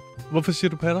 Røv. Hvorfor siger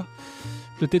du patter?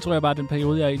 Det tror jeg bare er den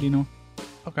periode, jeg er i lige nu.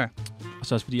 Okay. Og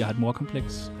så også fordi, jeg har et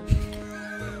morkompleks.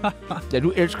 Ja,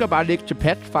 du elsker bare at ligge til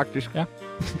pat, faktisk. Ja.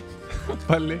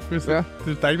 Bare læg, hvis der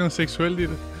er ikke noget seksuelt i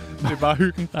det. Det er bare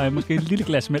hyggen. Der er måske et lille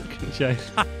glas mælk, hvis jeg...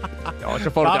 Jo, så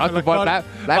får du det også på folk.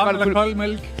 Varm eller kold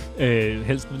mælk?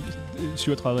 Helst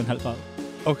 37,5 grader.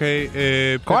 Okay,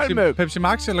 Kold mælk. Pepsi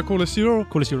Max eller Cola Zero?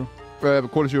 Cola Zero.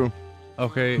 Cola Zero.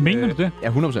 Okay. Mener du det? Ja,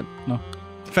 100%. Nå.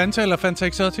 Fanta eller Fanta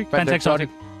Exotic? Fanta Exotic.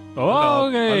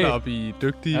 Okay. Hold op, I er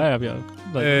dygtige. Ja, vi er.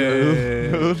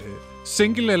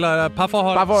 Single eller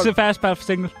parforhold? Parforhold. Fast par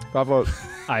single. Parforhold.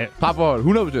 Nej.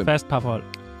 Parforhold, 100%. Fast parforhold.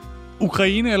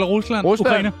 Ukraine eller Rusland?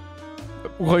 Ukraine.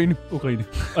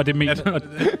 Og det mener...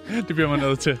 Det bliver man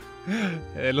nødt til.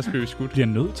 Ellers bliver vi skudt. Bliver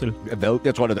nødt til. Hvad?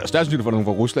 Jeg tror, det er størst sandsynligt for nogen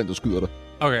fra Rusland, der skyder dig.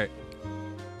 Okay.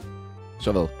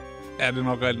 Så hvad? Ja, det er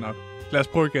nok rigtigt nok. Lad os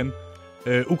prøve igen.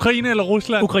 Ukraine eller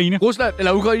Rusland? Ukraine. Rusland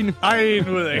eller Ukraine? Ej,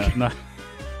 nu ved jeg ikke. Ja,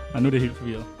 nej, nu er det helt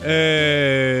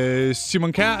forvirret.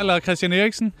 Simon Kjær eller Christian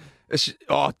Eriksen?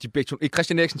 De begge to. Ikke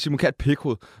Christian Eriksen, Simon Kjær, et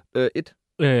pikhoved.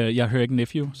 Jeg hører ikke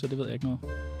Nephew, så det ved jeg ikke noget.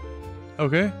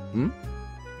 Okay. Men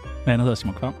han hedder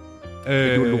Simon Kvam.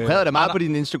 Du lukrerede da meget på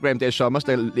din Instagram, der i sommer,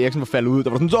 da Eriksen var faldet ud. Der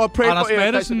var sådan, så pray Anders for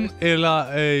Matthesen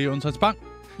eller Jonathan Spang?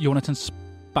 Jonathan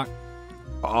Spang.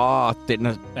 Den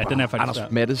er... Ja, den er faktisk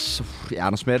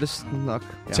Anders Matthesen nok.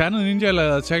 Ja. Ternet Ninja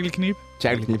eller Tackle Knib?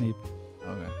 Tackle Knib.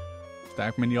 Okay.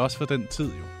 Stærkt, men I er også fra den tid,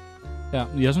 jo. Ja,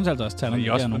 jeg synes altså også, Ternet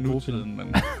Ninja er nogle gode film.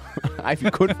 Men... Ej, vi er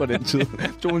kun fra den tid.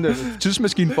 Tog en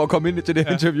tidsmaskine for at komme ind til det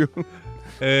interview.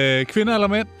 Kvinder eller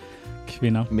mænd?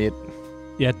 Kvinder. Mænd.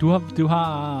 Ja, du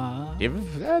har... Ja,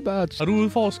 bare... Har du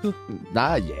udforsket?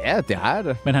 Nej, ja, det har jeg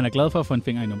da. Men han er glad for at få en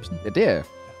finger i numsen. Ja, det er jeg.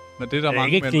 Men det er der jeg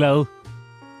mange ikke glad.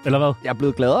 Eller hvad? Jeg er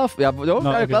blevet gladere. Jeg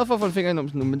er glad for at få en finger i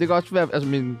numsen nu, men det kan også være... Altså,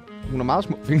 hun har meget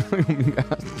små fingre i min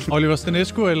kæreste. Oliver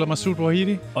Stanescu eller Masoud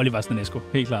Wahidi? Oliver Stanescu,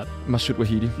 helt klart. Masoud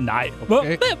Wahidi. Nej.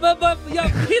 Okay.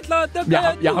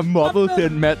 Jeg har mobbet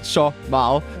den mand så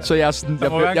meget, så jeg er sådan...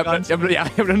 Jeg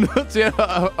bliver nødt til at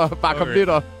bare komme lidt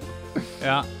op.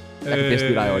 Ja. Jeg kan bedst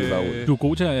lide dig, Oliver. Du er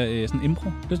god til sådan impro.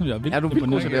 Det synes jeg er vildt. Ja, du er vildt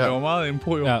god til det her. Det var meget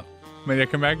impro, jo. Ja. Men jeg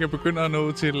kan mærke, at jeg begynder at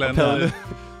nå til et eller andet.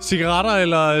 Cigaretter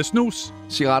eller snus?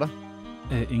 Cigaretter.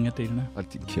 Ingen af delene. Hold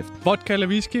din kæft. Vodka eller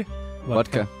whisky?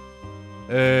 Vodka.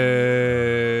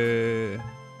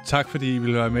 Tak fordi I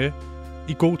ville være med.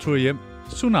 I god tur hjem.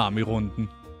 Tsunami-runden.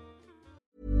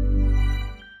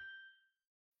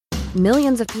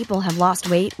 Millions of people have lost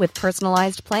weight with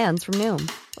personalized plans from Noom.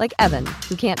 Like Evan,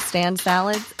 who can't stand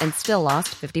salads and still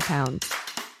lost 50 pounds.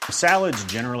 Salads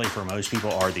generally for most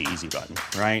people are the easy button,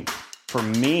 right? For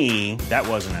me, that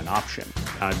wasn't an option.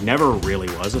 I never really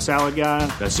was a salad guy.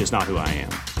 That's just not who I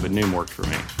am. But Noom worked for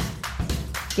me.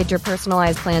 Get your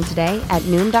personalized plan today at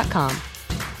Noom.com.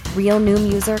 Real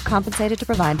Noom user compensated to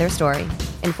provide their story.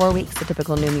 In 4 weeks, the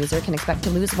typical Noom user can expect to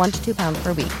lose 1 to 2 pounds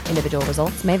per week. Individual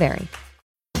results may vary.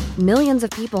 Millions of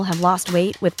people have lost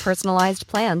weight with personalized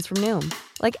plans from Noom.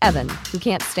 Like Evan, who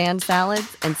can't stand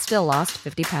salads and still lost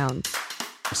 50 pounds.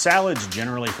 Salads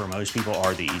generally for most people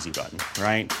are the easy button,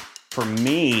 right? For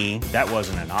me, that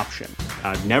wasn't an option.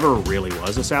 I never really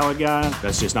was a salad guy.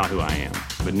 That's just not who I am.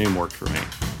 But Noom worked for me.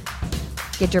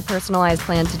 Get your personalized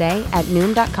plan today at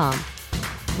Noom.com.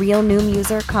 Real Noom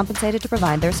user compensated to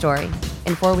provide their story.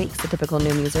 In 4 weeks, the typical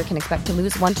Noom user can expect to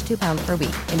lose 1 to 2 pounds per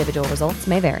week. Individual results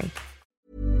may vary.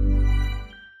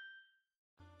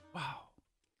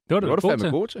 Det var du fandme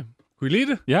god til. Kunne I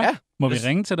lide det? Ja. Må vi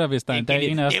ringe til dig, hvis der er en dag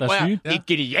en af os, der er syge? Det er et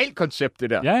genialt koncept, det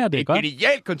der. Ja, det er godt. Et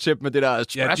genialt koncept med det der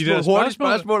spørgsmål, de der hurtige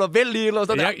spørgsmål og vælg lige eller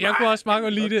sådan der. Jeg kunne også meget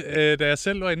godt lide det, da jeg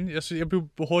selv var inde. Jeg blev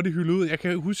hurtigt hyldet ud. Jeg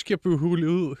kan huske, jeg blev hyldet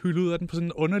ud af den på sådan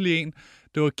en underlig en.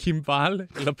 Det var Kim Wall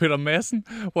eller Peter Madsen,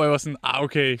 hvor jeg var sådan,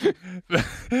 okay,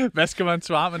 hvad skal man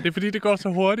svare? Men det er fordi, det går så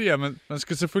hurtigt, at man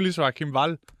skal selvfølgelig svare Kim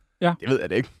Wall. Ja. Det ved jeg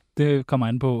det ikke. Det kommer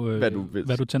an på,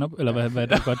 hvad du tænder på, eller hvad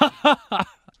det er godt.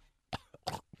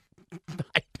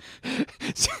 Nej.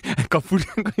 Han går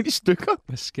ind i stykker.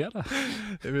 Hvad sker der?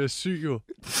 Jeg bliver syg jo.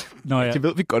 Nå, ja. Det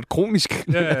ved vi godt, kronisk.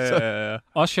 Ja.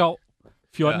 Også sjov.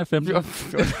 14. 15.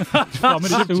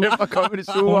 Comedy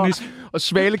Zoo. Og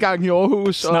Svalegangen i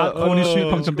Aarhus. Snart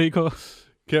kronisyg.dk.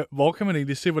 Hvor kan man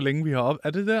egentlig se, hvor længe vi har op? Er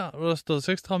det der, hvor der stod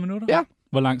 36 minutter? Ja.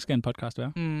 Hvor lang skal en podcast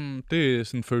være? Det er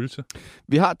sådan en følelse.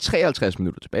 Vi har 53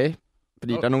 minutter tilbage.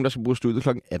 Fordi der er nogen, der skal bruge studiet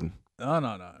klokken 18.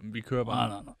 Nej. Vi kører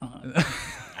bare.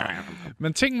 Nej.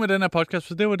 Men ting med den her podcast,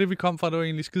 for det var det, vi kom fra. Det var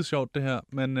egentlig skide sjovt, det her.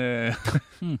 Men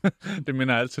det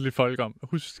minder jeg altid lidt folk om.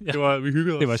 Husk, det var, vi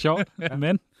hyggede os. Det var sjovt,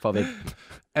 men... Farvel.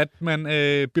 At man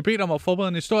bliver bedt om at forberede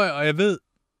en historie, og jeg ved,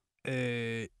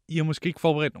 I har måske ikke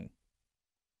forberedt nogen.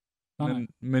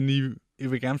 Men I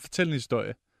vil gerne fortælle en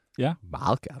historie. Ja.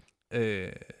 Meget gerne.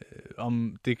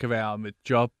 Om det kan være om et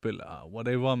job, eller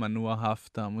whatever man nu har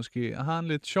haft, der måske har en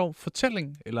lidt sjov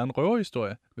fortælling, eller en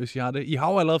røverhistorie, hvis I har det. I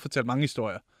har jo allerede fortalt mange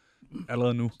historier,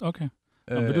 allerede nu. Okay.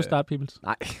 Vil du starte, Pibels?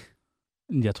 Nej.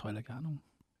 Jeg tror heller ikke, jeg har nogen.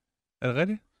 Er det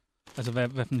rigtigt? Altså, hvad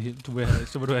for en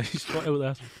så vil du have historie ud af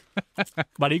os?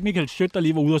 Var det ikke Michael Schødt, der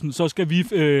lige var ude og sådan, så skal vi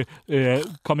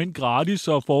komme ind gratis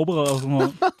og forberede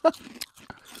os?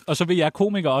 Og så vil jeg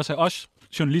komikere også have os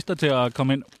journalister til at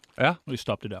komme ind. Ja. Og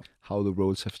stoppe det der. How the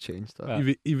roads have changed.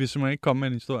 Ja. I vil simpelthen ikke komme med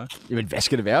en historie? Jamen, hvad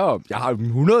skal det være om? Jeg har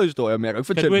 100 historier, men jeg kan ikke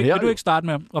fortælle dem her. Kan du ikke starte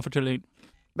med at fortælle en?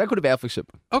 Hvad kunne det være, for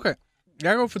eksempel? Okay.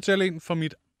 Jeg kan jo fortælle en fra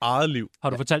mit eget liv. Har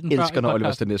du fortalt den før? Jeg elsker, når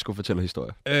Oliver Stanesco fortæller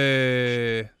historier.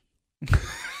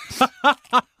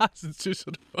 Så synes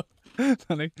du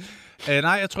sådan ikke?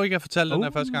 Nej, jeg tror ikke, jeg fortalte den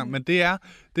her første gang, men det er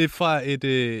fra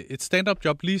et stand-up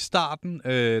job lige i starten,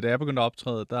 da jeg begyndte at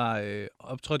optræde. Der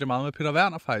optrådte jeg meget med Peter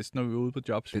Werner faktisk, når vi var ude på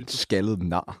jobs. Et skaldet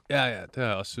nar. Ja, det har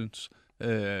jeg også synes.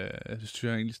 Det synes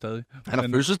jeg egentlig stadig. Han har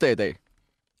fødselsdag i dag.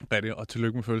 Rigtigt, og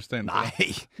tillykke med fødselsdagen.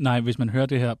 Nej, hvis man hører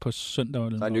det her på søndag,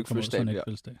 eller så er det ikke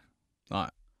fødselsdag. Nej.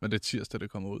 Men det er tirsdag, det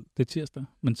kommer ud. Det er tirsdag.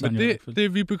 Men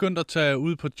det vi begyndte at tage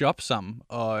ud på job sammen.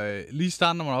 Og lige i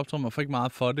starten, når man optræder, man får ikke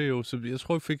meget for det jo. Så jeg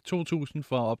tror, vi fik 2.000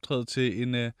 for at optræde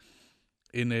til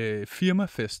en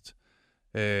firmafest.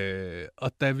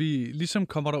 Og da vi ligesom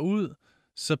kommer derud,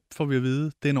 så får vi at vide,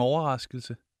 det er en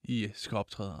overraskelse, I skal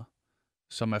optræde.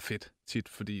 Som er fedt tit,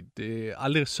 fordi det er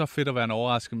aldrig så fedt at være en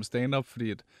overraskelse med stand-up,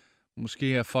 fordi at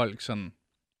måske er folk sådan...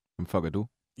 Hvem fuck er du?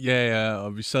 Ja,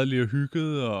 og vi sad lige og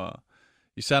hyggede, og...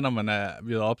 Især når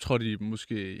vi havde optrådt i,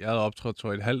 måske, jeg havde optrådt,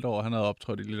 tror jeg, et halvt år, han havde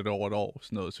optrådt i lidt over et år,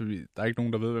 sådan noget, så der er ikke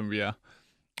nogen, der ved, hvem vi er.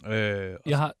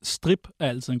 Jeg har strip er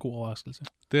altid en god overraskelse.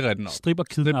 Det er rigtigt nok. Strip og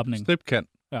kidnapning. Strip kan.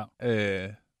 Ja.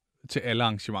 Til alle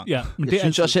arrangementer. Ja, men jeg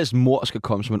synes også, at mor skal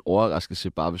komme som en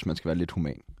overraskelse, bare hvis man skal være lidt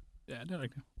human. Ja, det er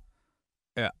rigtigt.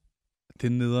 Ja. Det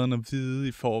er nederen at vide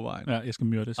i forvejen. Ja, jeg skal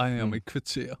myrdes. Ej, om et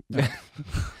kvarter. Ja.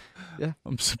 Ja.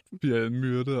 Om så bliver jeg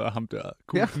myrdet af ham der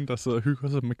gutten, der sidder og hygger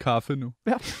sig med kaffe nu.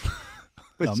 Ja.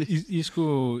 Nå, I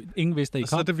skulle... Ingen vidste, at I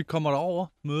kom. Og så da vi kommer derover,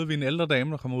 møder vi en ældre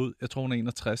dame, der kommer ud. Jeg tror, hun er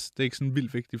 61. Det er ikke sådan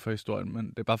vildt vigtigt for historien, men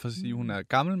det er bare for at sige, at hun er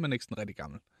gammel, men ikke sådan rigtig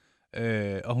gammel.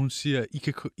 Og hun siger,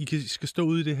 I skal stå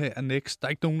ude i det her annex. Der er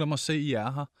ikke nogen, der må se, I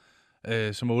er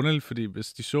her. Som er underligt, fordi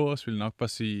hvis de så os, ville nok bare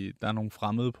sige, at der er nogle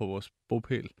fremmede på vores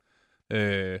bopæl.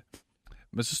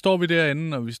 Men så står vi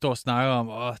derinde, og vi står og snakker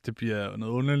om, det bliver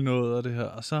noget underligt noget af det her.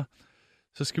 Og så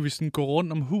skal vi sådan gå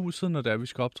rundt om huset, når det er, vi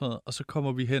skal optræde. Og så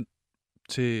kommer vi hen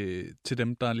til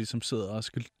dem, der ligesom sidder og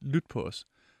skal lytte på os.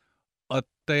 Og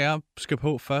da jeg skal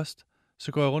på først,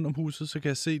 så går jeg rundt om huset, så kan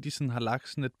jeg se, at de sådan har lagt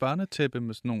sådan et børnetæppe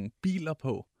med sådan nogle biler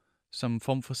på, som en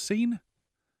form for scene.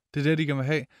 Det er det, de kan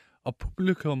have. Og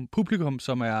publikum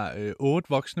som er 8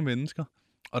 voksne mennesker,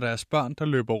 og deres børn, der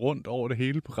løber rundt over det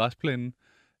hele på græsplænen.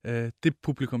 Det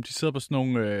publikum, de sidder på sådan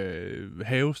nogle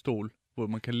havestol, hvor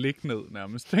man kan ligge ned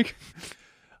nærmest, ikke?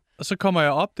 Og så kommer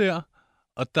jeg op der,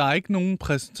 og der er ikke nogen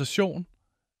præsentation.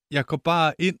 Jeg går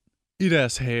bare ind i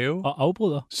deres have. Og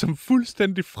afbryder. Som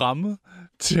fuldstændig fremmed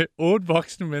til 8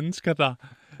 voksne mennesker, der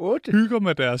hygger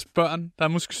med deres børn. Der er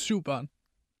måske 7 børn.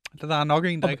 Der er nok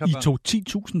en, der ikke har børn. I tog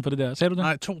 10.000 for det der, sagde du det?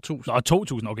 Nej, 2.000.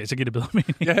 Nå, 2.000, okay, så giver det bedre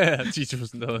mening. Ja,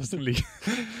 10.000, der var sådan lige.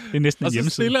 Det er næsten en hjemmeside. Og så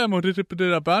stiller jeg mig det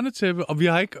der børnetæppe, og vi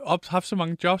har ikke haft så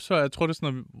mange jobs, så jeg tror, det er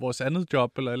sådan vores andet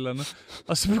job eller et eller andet.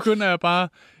 Og så begynder jeg bare,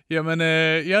 jamen,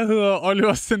 jeg hedder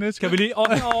Oliver Stanesco. Kan vi lige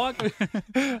over?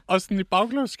 Og sådan i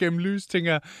bagklodskæm lys,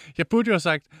 tænker jeg burde jo have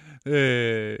sagt, vi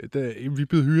er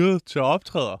blevet hyret til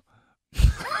optræder.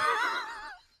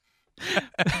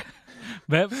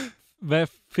 Hvad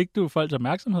fik du folks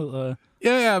opmærksomhed?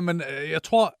 Ja, men jeg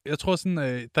tror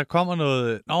sådan, der kommer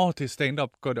noget... det er stand-up,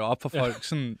 går det op for folk.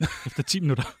 Sådan... Efter 10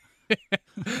 minutter.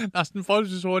 Nå, sådan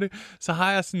forholdsvis hurtigt. Så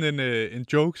har jeg sådan en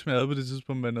joke, som jeg havde på det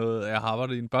tidspunkt med noget, jeg har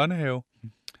arbejdet i en børnehave,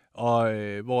 og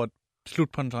hvor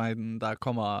slutpunchline, der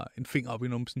kommer en finger op i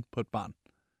numsen på et barn.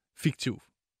 Fiktiv.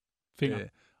 Finger?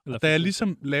 Da jeg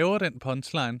ligesom laver den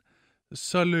punchline,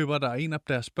 så løber der en af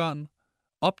deres børn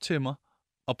op til mig,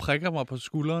 og prikker mig på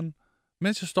skulderen,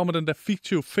 mens jeg står med den der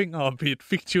fiktive finger op i et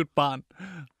fiktivt barn.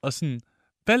 Og sådan,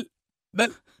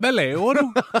 hvad laver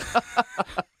du?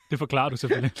 Det forklarer du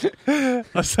selvfølgelig.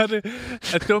 Og så er det,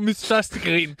 at det var mit største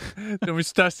grin. Det var mit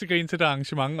største grin til det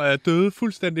arrangement, og jeg døde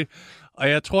fuldstændig. Og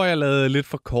jeg tror, jeg lavede lidt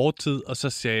for kort tid, og så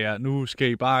siger jeg, nu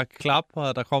skal I bare klappe,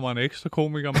 og der kommer en ekstra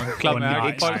komiker. Man kan klappe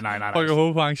nej. Folk kan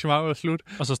håbe på, arrangementet var slut.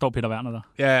 Og så står Peter Werner der.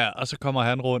 Ja, og så kommer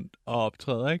han rundt og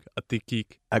optræder, ikke? Og det gik.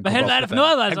 Hvad helvede er det for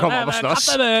noget, altså? Han kommer op og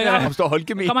slås. Han står og holdt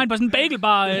kommer ind på sådan en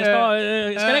bagelbar. Skal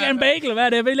der ikke have en bagel? Hvad er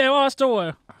det? Vi laver også to.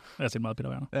 Jeg har set meget Peter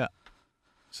Werner. Ja.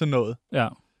 Så noget. Ja.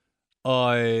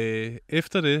 Og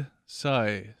efter det,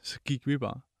 så gik vi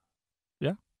bare.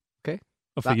 Ja. Okay.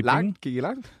 Og fik I penge? Gik I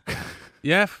langt?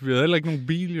 Ja, vi havde heller ikke nogen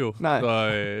bil, jo. Nej.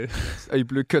 Så, og I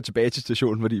blev kørt tilbage til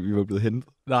stationen, fordi vi var blevet hentet?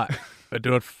 Nej,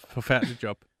 det var et forfærdeligt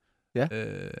job. Ja.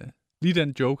 Lige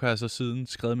den joke har jeg så siden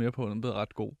skrevet mere på, den blev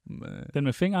ret god. Den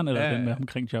med fingeren, eller den med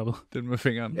omkring jobbet? Den med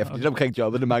fingeren. Ja, for det omkring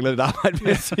jobbet, det mangler lidt arbejde, vil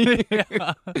jeg sige.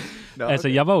 Nå, altså,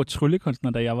 jeg var jo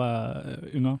tryllekunstner, da jeg var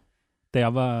yngre. Da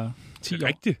jeg var 10 år. Det er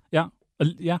rigtigt? Ja.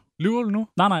 Ja. Lyver du nu?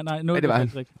 Nej. Nu det var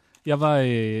han. Rigtigt. Jeg var,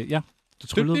 du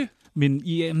tryllede. Men,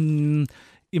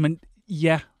 jamen,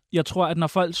 ja. Jeg tror, at når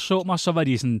folk så mig, så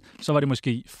var det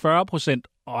måske 40%,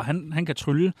 og han kan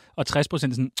trylle, og 60%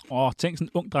 sådan, tænk sådan en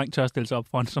ung dreng tør at stille sig op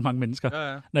foran så mange mennesker.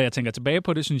 Ja. Når jeg tænker tilbage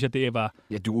på det, synes jeg, det var...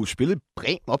 Ja, du spillede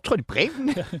optrådt i Bremen.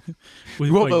 Du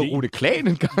har været Rune Klan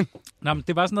en gang. Nå, men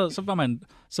det var sådan noget,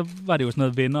 så var det jo sådan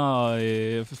noget venner og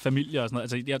familie og sådan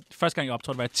noget. Altså, første gang jeg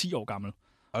optrådte, var jeg 10 år gammel.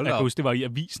 Jeg kan huske, det var i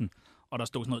avisen. Og der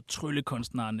stod sådan noget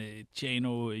tryllekunstneren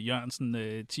Tjano Jørgensen,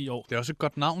 10 år. Det er også et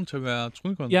godt navn til at være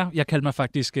tryllekunstner. Ja, jeg kaldte mig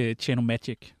faktisk Tjano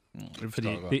Magic. Fordi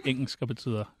det er engelsk, og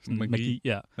betyder sådan magi.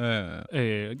 Ja.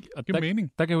 Og det er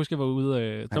mening. Der kan jeg huske, at jeg var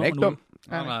ude... Han er ikke dum.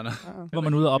 Nej. Hvor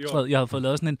man ude og optræde. Jeg havde fået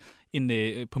lavet sådan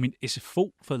en på min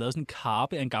SFO, fået lavet sådan en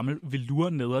karpe af en gammel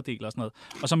velour-nederdel og sådan noget.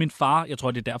 Og så min far, jeg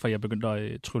tror, det er derfor, jeg begyndte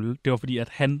at trylle. Det var fordi, at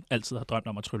han altid har drømt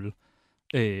om at trylle.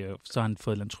 Så har han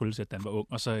fået et eller andet tryllesæt, da han var ung,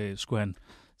 og så skulle han...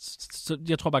 Så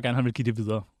jeg tror bare gerne, han ville give det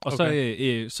videre. Og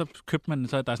så købte man,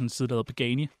 så der er sådan en side, der hedder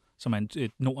Pagani, som er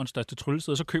Nordens største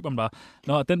trylleside, og så køber man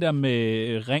bare, den der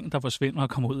med ring, der forsvinder og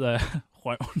kommer ud af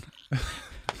røven.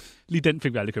 Lige den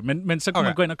fik vi aldrig købt. Men så kunne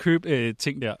man gå ind og købe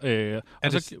ting der. Er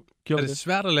det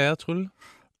svært at lære at trylle?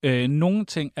 Nogle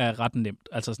ting er ret nemt.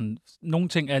 Altså sådan, nogle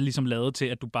ting er ligesom lavet til,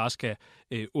 at du bare skal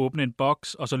åbne en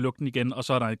boks, og så lukke den igen, og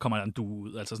så kommer der en due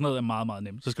ud. Altså sådan noget er meget, meget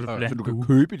nemt. Så skal du så du kan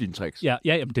købe dine tricks? Ja,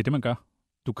 jamen, det er det, man gør.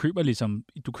 Du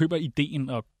køber ideen,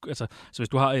 og altså, så hvis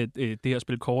du har det her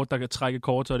spil kort, der kan trække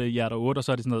kort, så er det hjerter 8, og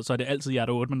så er det sådan noget, så er det altid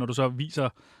hjerter 8, men når du så viser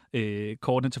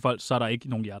kortene til folk, så er der ikke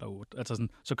nogen hjerter 8. Altså sådan,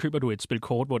 så køber du et spil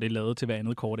kort, hvor det er lavet til hver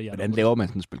andet kort af hjerter 8. Hvordan laver man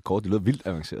sådan et spil kort? Det lyder vildt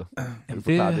avanceret.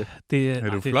 Det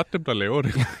er jo flot dem, der laver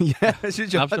det. Ja, jeg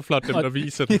synes jeg. Det er så flot dem, der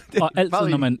viser det. Og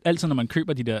altid, når man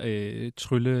køber de der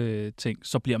trylle-ting,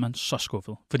 så bliver man så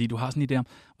skuffet. Fordi du har sådan en idé om,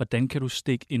 hvordan kan du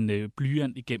stikke en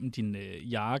blyant igennem din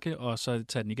jakke, og så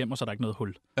tage den igennem, og så er der ikke noget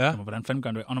hul. Ja. Hvordan fanden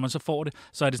gør du det? Og når man så får det,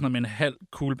 så er det sådan noget med en halv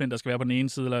kuglepind, der skal være på den ene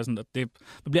side, eller sådan, og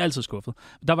man bliver altid skuffet.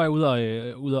 Der var jeg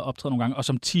ude og optræde nogle gange, og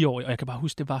som 10-årig, og jeg kan bare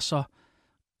huske, det var så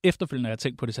efterfølgende, når jeg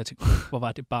tænkte på det, så jeg tænkte, hvor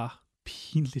var det bare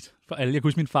pinligt for alle. Jeg kunne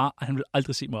huske min far, og han ville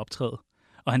aldrig se mig optræde.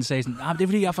 Og han sagde sådan, det er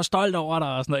fordi, jeg er for stolt over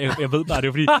dig, og sådan noget. Jeg ved bare, det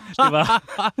er fordi, det var...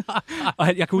 Og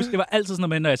jeg kan huske, det var altid sådan noget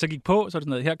med, når jeg så gik på, så er det sådan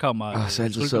noget, her kommer... så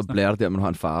altid så blærer det der, man har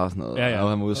en far og sådan noget. Ja. Og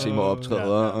han må ud og se mig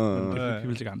optræde. Det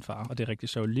vil til gerne far, og det er rigtig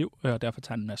sjovt liv, og derfor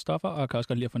tager han en masse stoffer, og kan også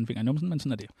godt lide at få en finger i numsen, men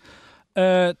sådan er det.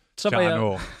 Så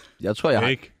var jeg tror, jeg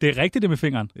har... Det er rigtigt, det med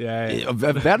fingeren. Ja.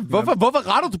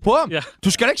 Hvorfor retter du på ham? Ja.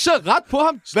 Du skal da ikke sidde ret på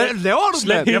ham. Hvad laver du?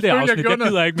 Slet hele det afsnit. Jeg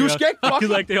gider ikke mere. Du skal ikke fuck. Jeg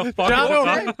gider ikke det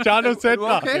her. Tjano,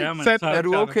 sæt dig. Er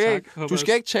du okay? Du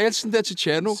skal ikke tale sådan der til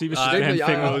Tjano. Sig, hvis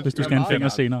du skal have en finger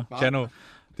senere. Tjano,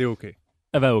 det er okay.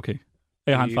 Hvad er okay?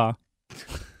 Jeg har en far.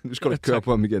 Nu skal du køre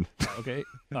på ham igen. Okay.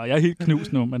 Nå, jeg er helt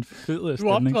knust nu, men fed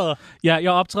stemning. Du optræder? Ja,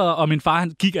 jeg optræder, og min far,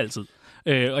 han gik altid.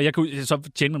 Og jeg kunne, så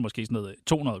tjente man måske sådan noget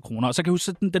 200 kroner. Og så kan jeg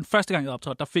huske, den første gang, jeg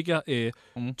optrådte, der fik jeg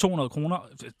 200 kroner,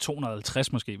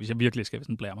 250 måske, hvis jeg virkelig skal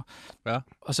sådan blære mig. Ja.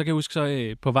 Og så kan jeg huske,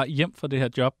 så på vej hjem fra det her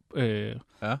job,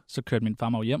 så kørte min far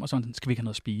mig hjem, og så sådan, skal vi ikke have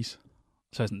noget at spise?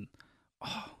 Så er jeg sådan,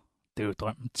 det er jo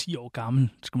drømmen, 10 år gammel,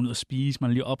 skal man ud og spise, man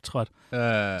er lige optrådt.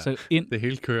 Så ind, det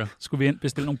hele kører. Skulle vi ind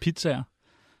bestille nogle pizzaer.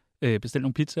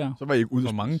 Så var I ikke ude.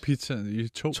 Hvor mange pizzaer? I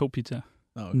 2? 2 pizzaer.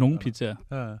 Okay. Nogle pizzaer.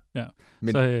 Ja. Men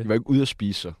I var ikke ude at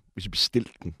spise, så, hvis I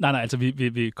bestilte den? Nej, altså vi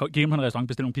gik ind på en restaurant,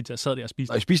 bestilte nogle pizzaer, sad der og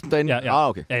spiste. Og I spiste den derinde? Ja.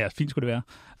 Okay. Ja, fint skulle det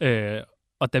være.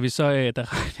 Og da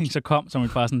regningen så kom, så var min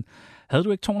far sådan, havde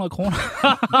du ikke 200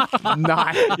 kroner?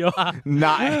 Nej. Jo.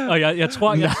 Nej. Og jeg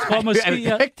tror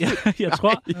måske,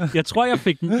 jeg tror, jeg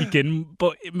fik den igen,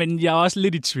 men jeg er også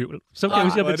lidt i tvivl. Så kan jeg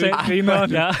huske, at jeg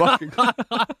betalte. Ja. Så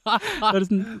er det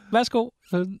sådan, værsgo.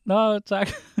 Nå, tak.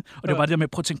 Og det var bare det der med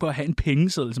at prøve at tænke på at have en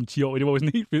pengeseddel som 10-årig. Det var jo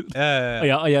sådan helt vildt.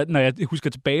 Ja. Og jeg, når jeg husker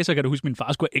tilbage, så kan du huske, at min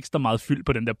far skulle have ekstra meget fyld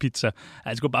på den der pizza.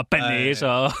 Han skulle bare banæse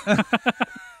og...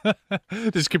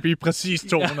 Det skal blive præcis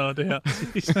 200, det her.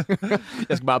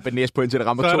 Jeg skal bare banæse på, indtil det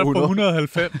rammer 200. Så er der på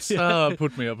 190, så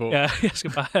put mere på. Ja, jeg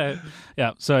skal bare... Ja,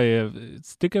 så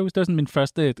det kan jeg huske, det var sådan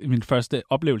min første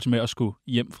oplevelse med at skulle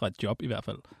hjem fra et job i hvert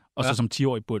fald. Og så som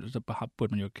 10-årig burde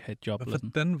man jo ikke have et job.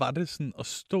 Hvordan var det sådan at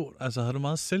stå? Altså, havde du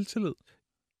meget selvtillid?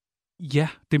 Ja,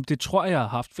 det tror jeg har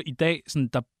haft. For i dag, sådan,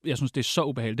 jeg synes, det er så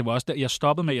ubehageligt. Det var også der, jeg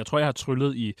stoppede med, jeg tror, jeg har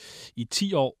tryllet i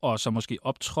 10 år, og så måske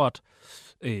optrådt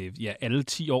alle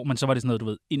 10 år, men så var det sådan noget, du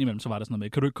ved, indimellem så var der sådan noget med,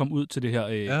 kan du ikke komme ud til det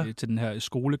her, til den her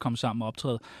skole, komme sammen og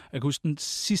optræde? Jeg kan huske, den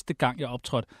sidste gang, jeg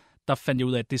optrådte, der fandt jeg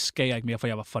ud af, at det skal jeg ikke mere, for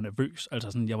jeg var for nervøs.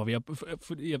 Altså sådan, jeg var ved at...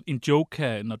 En joke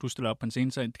kan, når du stiller op på en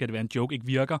scene, så kan det være, en joke ikke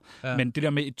virker. Ja. Men det der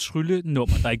med et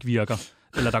tryllenummer, der ikke virker,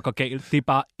 eller der går galt, det er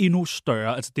bare endnu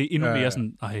større. Altså, det er endnu mere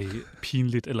sådan,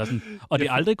 pinligt, eller sådan. Og det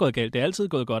er aldrig gået galt. Det er altid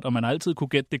gået godt, og man har altid kunne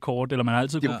gætte det kort, eller man har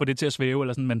altid kunne få det til at svæve,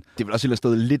 eller sådan, men... Det er vel også et eller andet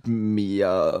sted lidt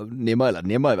mere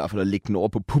nemmere i hvert fald, at lægge den over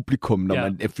på publikum, når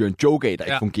man fyrer en joke af, der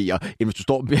ikke fungerer, end hvis du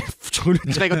står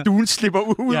med trækker duen, slipper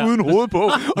ud uden hoved på,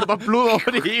 og der bare blod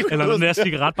over det hele. Eller når den der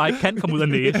cigaret bare ikke kan komme ud af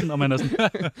næsen, og man er sådan...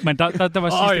 Men der var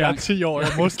sidste gang... jeg er 10 år, jeg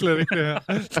må slet ikke det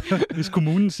her. Hvis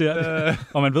kommunen ser det,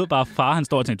 og man ved bare, at far han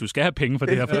står og tænker, du skal have penge for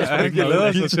det her. Jeg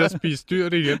lader sig til at spise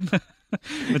dyrt igen.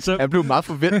 Men så... Jeg blev meget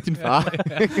forventet, din far.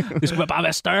 Det skulle bare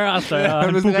være større og større.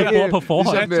 Han bookede bord på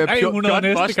forhånd. Ligesom, 300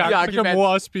 næste gang, så kan mor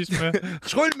også spise med.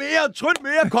 Tryl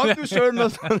mere, kom du søn.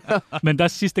 Men der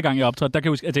sidste gang, jeg optrådte, der kan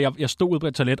jeg huske, at jeg stod ude på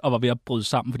et toilet og var ved at bryde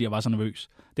sammen, fordi jeg var så nervøs.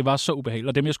 Det var så ubehageligt.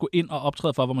 Og dem, jeg skulle ind og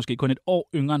optræde for, var måske kun et år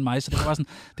yngre end mig. Så det var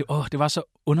sådan, det var så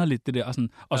underligt, det der.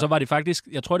 Og så var det faktisk,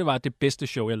 jeg tror, det var det bedste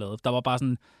show, jeg lavede. Der var bare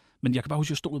sådan, men jeg kan bare huske,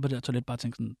 at jeg stod ude på det der toilet, bare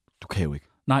tænkte sådan... Du kan jo ikke.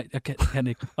 Nej, jeg kan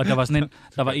ikke. Og der var sådan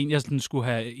en, jeg sådan skulle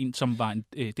have en, som var en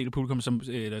del af publikum,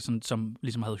 som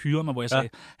ligesom havde hyret mig, hvor jeg sagde,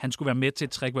 han skulle være med til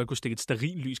et trick, hvor jeg kunne stikke et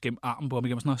stearinlys gennem armen på ham.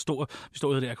 Jeg var sådan vi stod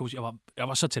ude der, jeg kan huske, jeg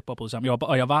var så tæt på at bryde sammen.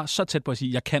 Jeg var så tæt på at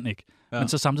sige, jeg kan ikke. Ja. Men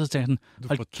så samtidig tænkte jeg sådan...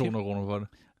 Du får 200 kroner for det.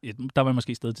 Der var jeg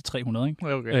måske stedet til 300,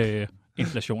 ikke? Okay.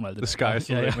 Inflation og alt det. The sky is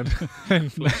the limit.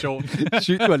 Inflation.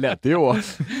 Sygt, du har lært det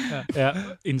ord. Ja,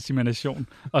 insemination.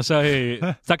 Og så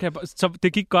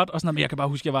det gik godt, og sådan noget, men jeg kan bare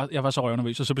huske, jeg var så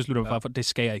røvnervøs, og så besluttede jeg mig for, det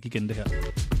skal jeg ikke igen, det her.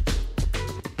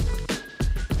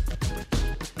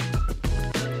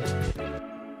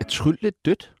 Er tryl lidt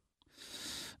dødt?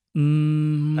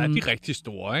 Nej, de er rigtig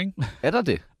store, ikke? Er der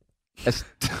det? Altså,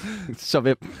 så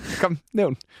hvem? Kom,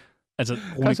 nævn. Altså,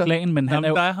 Rune Klan, men han er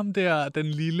jo... Der er ham der, den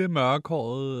lille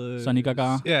mørkhårede... Sonny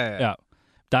Gagara. Ja.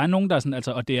 Der er nogen, der er sådan,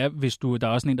 altså, og det er, der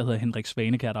er også en, der hedder Henrik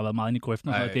Svanekær, der har været meget inde i grøften.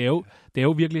 Og det er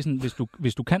jo virkelig sådan,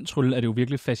 hvis du kan trylle, er det jo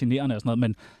virkelig fascinerende og sådan noget,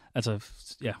 men altså,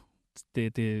 ja.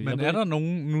 Men er der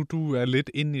nogen, nu du er lidt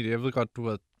inde i det, jeg ved godt, du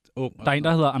er ung. Der er en,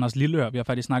 der hedder Anders Lilleør, vi har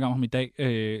faktisk snakket om ham i dag,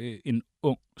 en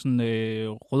ung, sådan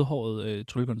rødhåret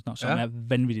tryllekunstner, som er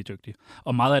vanvittigt dygtig.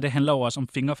 Og meget af det handler jo også om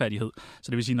fingerfærdighed.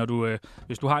 Så det vil sige, når du,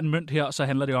 hvis du har en mønt her, så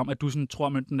handler det om, at du sådan tror,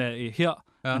 at mønten er her,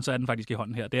 men så er den faktisk i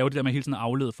hånden her. Det er jo det der med hele tiden at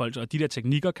aflede folk, og de der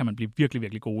teknikker kan man blive virkelig,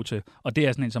 virkelig gode til. Og det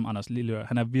er sådan en som Anders Lilleør.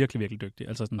 Han er virkelig, virkelig dygtig.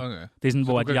 Altså sådan, okay. Det er sådan,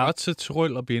 så hvor du kan godt til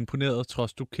tryl og blive imponeret,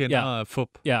 trods du kender fup.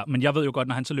 Ja, men jeg ved jo godt,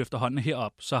 når han så løfter hånden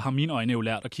herop, så har mine øjne jo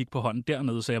lært at kigge på hånden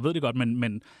dernede, så jeg ved det godt,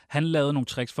 men han lavede nogle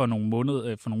tricks for nogle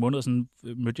måneder siden,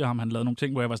 mødte jeg ham, han lavede nogle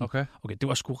ting, hvor jeg var sådan, okay, det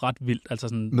var sgu ret vildt. Altså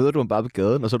sådan, møder du ham bare på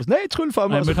gaden, og så er du sådan, nej, tryl for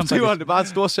mig, og så skriver han det bare et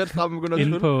stort sæt frem, og begynder at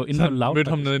trylle. Inde på Loud. Mødte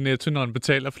ham nede i Netto, når han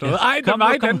betaler for noget. Ej, det er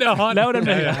mig, den der hånd. Lav den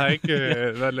der. Jeg har ikke...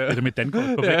 Det er mit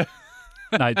dankort.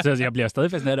 Nej, så jeg bliver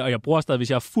stadig fascineret af det, og jeg bruger stadig, hvis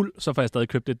jeg er fuld, så får jeg stadig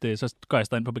købt så går jeg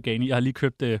stadig ind på Pagani. Jeg har lige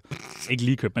købt, ikke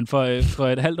lige købt, men for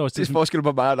et halvt års tid. Det er forskel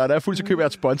på mig, når jeg er fuld, så køber jeg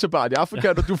et sponsorbar i Afrika,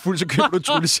 når du er fuld, så køber du et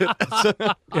tryllesæt.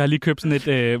 Jeg har lige købt sådan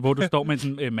et, hvor du står med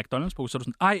sådan McDonald's-pose, så er du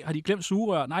sådan, ej, har de glemt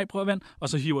sugerør? Nej, prøv at vente. Og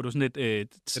så hiver du sådan et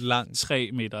langt 3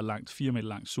 meter langt, 4 meter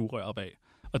langt sugerør opad.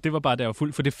 Og det var bare, der var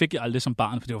fuld, for det fik jeg aldrig som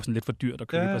barn, for det var sådan lidt for dyrt at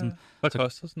købe. Ja, sådan. Hvad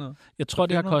koster sådan noget? Jeg tror,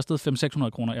 det har kostet 500-600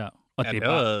 kroner, ja. Og det er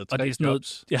bare, og det er sådan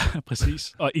noget, ja,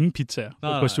 præcis. Og ingen pizzaer. Du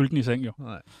går sulten i seng, jo.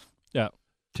 Nej. Ja.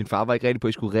 Din far var ikke rigtig på, at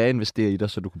I skulle reinvestere i dig,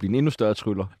 så du kunne blive en endnu større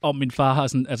tryller. Og min far har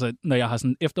sådan, altså, når jeg har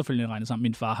sådan efterfølgende regnet sammen,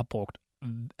 min far har brugt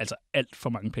altså alt for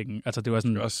mange penge. Altså, det var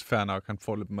sådan... Det er også fair nok, han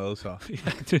får lidt mad, så...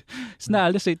 Ja, sådan har jeg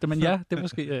aldrig set det, men ja, det er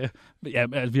måske... ja,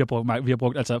 altså, vi har brugt, vi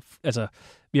har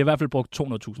i hvert fald brugt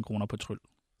 200.000 kroner på tryl.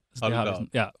 Altså, det har vi sådan,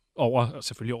 ja,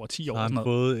 selvfølgelig over 10 år. Så har han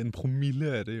fået en promille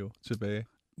af det jo tilbage.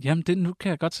 Jamen, nu kan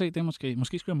jeg godt se det måske.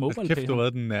 Måske skulle jeg mobile pay. Kæft, du har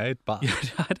været den er et barn. Ja,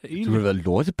 det har det egentlig. Du har været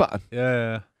lortebarn.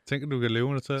 Ja. Tænk, at du kan leve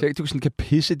med det selv. Tænk, du sådan kan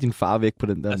pisse din far væk på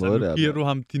den der måde der. Giver du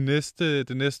ham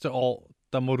det næste år,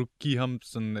 der må du give ham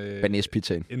sådan...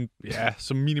 Banæspizzaen. Ja,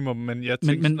 som minimum, men jeg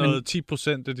tænker sådan noget 10%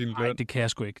 af din løn. Nej, det kan jeg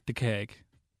sgu ikke. Det kan jeg ikke.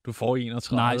 Du får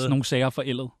 31. Nej, sådan nogle sager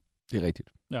forældet. Det er rigtigt.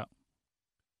 Ja.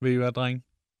 Ved I hvad, dreng?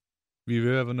 Vi er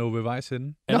ved at nå ved vejs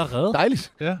ende. Allerede?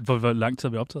 Dejligt. Ja. Hvor lang tid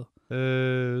har vi optaget?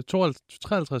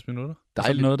 53 minutter.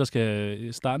 Dejligt. Så noget,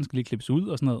 der starten skal lige klippes ud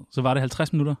og sådan noget. Så var det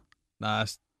 50 minutter? Nej.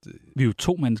 Vi er jo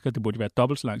 2 mennesker. Det burde være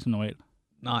dobbelt så langt som normalt.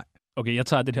 Nej. Okay, jeg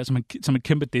tager det her som et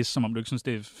kæmpe diss, som om du ikke synes,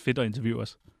 det er fedt at interviewe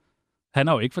os. Han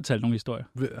har jo ikke fortalt nogen historie.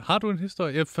 Har du en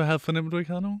historie? Jeg havde fornemt, at du ikke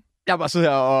havde nogen. Jeg var siddet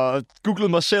her og googlede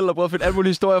mig selv og prøvede at finde alle mulige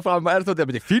historier frem. Og alt det der,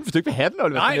 men det er fint, hvis du ikke vil have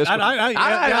den. Nej. Jeg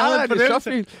havde det er så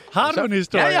fint. Har du en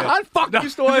historie? Ja, jeg har en fucking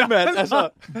historie, mand. Altså.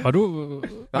 Var du...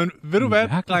 Men ved du hvad,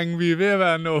 drenge? Vi er ved at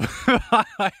være nået.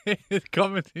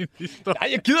 Kom med din historie. Nej,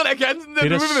 jeg gider da ikke andet. Det er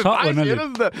da så underligt.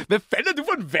 Hvad fanden er du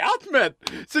for en vært, mand?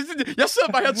 Jeg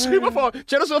sidder bare her og tripper for.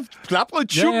 Tjener så klapret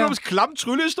 20 minutters klam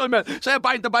tryllehistorie, mand. Så er jeg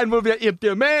bare en, der bare involverer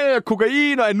MDMA,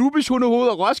 kokain og Anubis hundehoved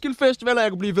og Roskilde Festival, og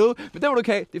jeg kan blive ved. Men det må du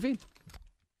ikke have. Det er fint.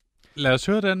 Lad os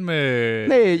høre den med...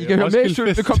 Nej, I kan høre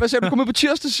med. Du kommer ud på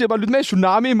tirsdag, så siger jeg bare, lyt med i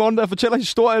Tsunami i morgen, der fortæller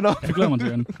historien om. Jeg glæder mig til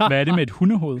den. Hvad er det med et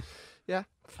hundehoved? Ja.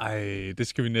 Ej, det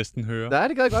skal vi næsten høre. Nej,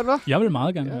 det gad jeg godt, hva'? Jeg vil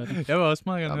meget gerne høre det. Jeg vil også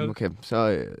meget gerne høre det. Okay,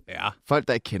 så folk,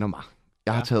 der ikke kender mig.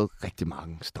 Jeg har taget rigtig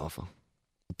mange stoffer.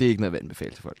 Det er ikke noget, jeg vil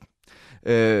anbefale til folk.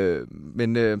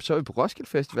 Men så er vi på Roskilde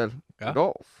Festival. Et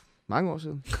år. Mange år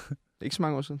siden. Ikke så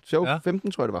mange år siden. Så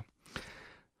 15, tror jeg, det var.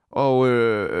 Og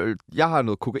jeg har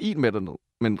noget kokain med dernede.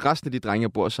 Men resten af de drenge,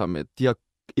 jeg bor sammen med, de har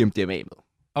MDMA med.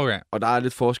 Okay. Og der er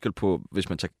lidt forskel på, hvis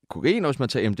man tager kokain, og hvis man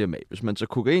tager MDMA. Hvis man tager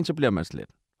kokain, så bliver man sådan lidt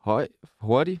høj,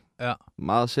 hurtig,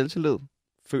 meget selvtillid,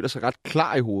 føler sig ret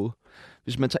klar i hovedet.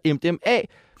 Hvis man tager MDMA,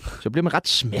 så bliver man ret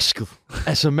smæsket.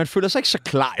 Altså, man føler sig ikke så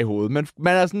klar i hovedet. Man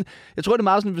er sådan, jeg tror, det er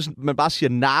meget sådan, hvis man bare siger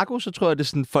narko, så tror jeg, det er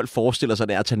sådan, folk forestiller sig,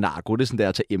 det er at tage narko. Det er sådan, det er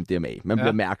at tage MDMA. Man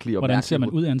bliver mærkelig og Hvordan ser man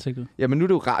ud i ansigtet? Jamen, nu er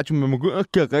det jo radio, men man går og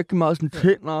gør rigtig meget sådan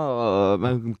tænder,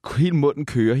 og hele munden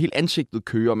kører, hele ansigtet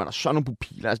kører, og man har sådan nogle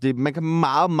pupiller. Altså, man kan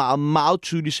meget, meget, meget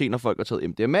tydeligt se, når folk har taget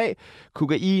MDMA.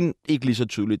 Kokain, ikke lige så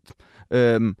tydeligt.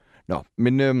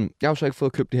 Men jeg har jo så ikke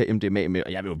fået købt det her MDMA med,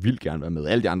 og jeg vil jo vildt gerne være med.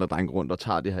 Alle de andre drenge rundt og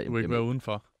tager det her MDMA. Du vil ikke være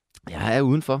udenfor? Jeg er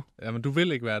udenfor. Ja, men du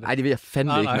vil ikke være det. Nej, det vil jeg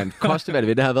fandme ikke, mand. Koste hvad det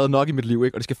vil. Det har været nok i mit liv,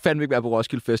 ikke? Og det skal fandme ikke være på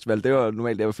Roskilde Festival. Det var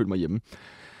normalt, der jeg følte mig hjemme.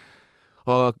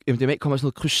 Og MDMA kommer i sådan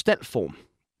noget krystalform.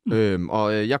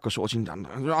 Og jeg går så over til den,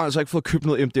 jeg har altså ikke fået købt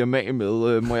noget MDMA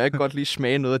med. Må jeg ikke godt lige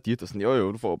smage noget af dit? Og sådan,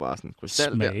 jo, du får bare sådan en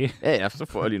krystal smage. Der. Ja, så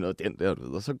får jeg lige noget af den der, du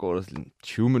ved. Og så går der sådan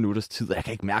 20 minutters tid, og jeg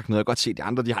kan ikke mærke noget. Jeg kan godt se, at de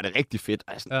andre, de har det rigtig fedt.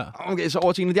 Og jeg sådan, okay, så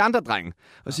over til en af de andre drenge.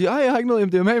 Og siger, jeg har ikke noget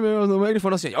MDMA med, og noget mærkeligt for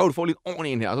dig. Og siger, jo, du får lidt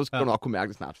ordentligt en her. Og så skal du nok kunne mærke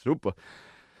det snart. Super.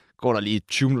 Går der lige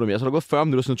 20 minutter mere. Så er der gået 40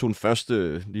 minutter, siden jeg tog den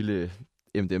første lille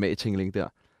MDMA-tingling der.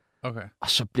 Okay. Og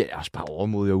så bliver jeg også bare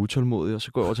overmodig og utålmodig, og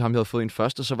så går jeg over til ham, jeg havde fået en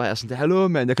først, og så var jeg sådan, hallo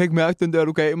mand, jeg kan ikke mærke den der,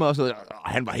 du gav mig, og sådan noget. Og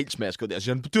han var helt smasket der, så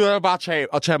siger han, du er bare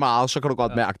tage meget, så kan du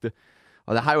godt mærke det.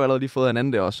 Og der har jeg jo allerede lige fået en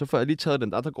anden der også, så får jeg lige taget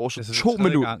den der går så 2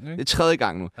 minutter. Det er tredje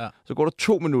gang nu. Ja. Så går der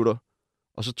 2 minutter,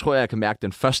 og så tror jeg kan mærke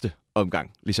den første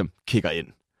omgang, ligesom kigger ind.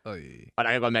 Og der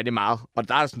kan jeg godt mærke det meget. Og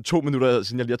der er sådan 2 minutter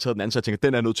siden jeg lige har taget den anden, så jeg tænker,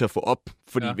 den er jeg nødt til at få op.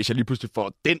 Fordi hvis jeg lige pludselig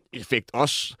får den effekt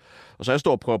også, og så jeg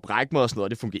står og prøver at brække mig og sådan noget, og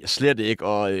det fungerer slet ikke.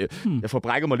 Og jeg får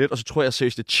brækket mig lidt, og så tror jeg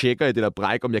seriøst, det tjekker i det der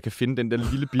bræk, om jeg kan finde den der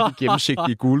lille bitte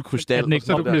gennemsigtige gule krystal. Den ikke,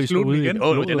 så du bliver sluttet igen?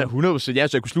 Den er 100%. Ja,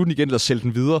 så jeg kunne slutte den igen eller sælge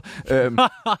den videre. Jeg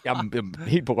er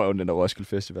helt på røven, den der Roskilde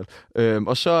Festival.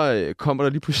 Og så kommer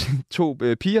der lige pludselig 2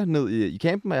 piger ned i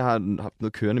campen, og jeg har haft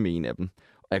noget kørende med en af dem.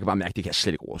 Og jeg kan bare mærke, det kan jeg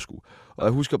slet ikke overskue. Og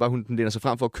jeg husker bare, hun læner sig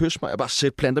frem for at kysse mig. Jeg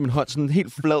bare planter min hånd sådan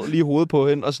helt flad lige i hovedet på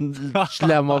hende, og sådan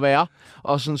lader mig være.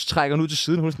 Og sådan trækker den ud til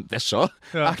siden. Hun er sådan, hvad så?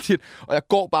 Ja. Og jeg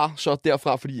går bare så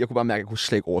derfra, fordi jeg kunne bare mærke, at jeg kunne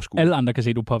slet ikke overskue. Alle andre kan se,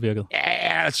 at du er påvirket.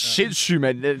 Ja, sindssygt,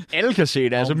 mand. Alle kan se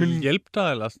det. Altså, hun vil hjælpe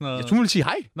dig, eller sådan noget? Jeg tror, hun vil sige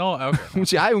hej. Okay. Hun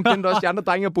siger hej, hun kendte også de andre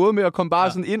drenge, jeg boede med, og kom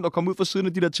bare sådan ind og kom ud fra siden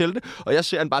af de der telte. Og jeg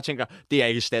ser han bare tænker, det er jeg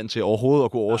ikke i stand til overhovedet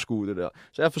at kunne overskue det der.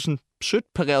 Så jeg får sådan sødt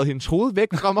pareret hendes hoved væk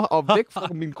fra mig, og væk fra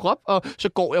min krop, og så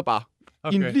går jeg bare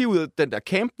lige ud af den der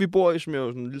camp, vi bor i, som er jo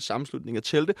sådan en lille sammenslutning af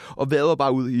telte, og vader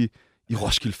bare ud i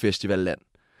Roskilde Festivalland.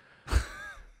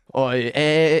 Og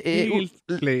helt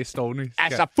blæst oveni.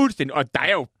 Altså fuldstændig. Og der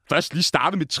er jo først lige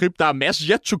startet mit trip. Der er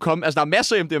masser yet to come. Altså der er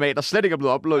masser af MDMA, der slet ikke er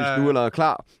blevet uploadet nu, eller er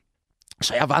klar.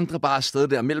 Så jeg vandrer bare afsted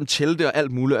der mellem telte og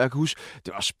alt muligt. Og jeg kan huske,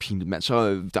 det var også pinligt, mand. Så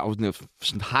der er jo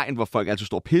sådan en hegn, hvor folk altid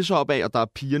står og pisser op af, og der er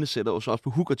pigerne sætter jo så også på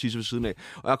hook og tisser ved siden af.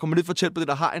 Og jeg kommer lidt for tæt på det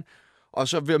der hegn, og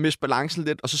så vil jeg miste balancen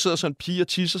lidt, og så sidder så en pige og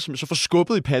tisser, som jeg så får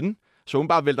skubbet i panden. Så hun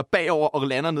bare vælter bagover og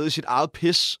lander ned i sit eget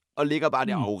pis, og ligger bare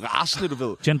der og rasende, du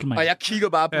ved. Gentleman. Og jeg kigger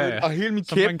bare på det, og hele min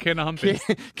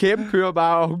kæben kører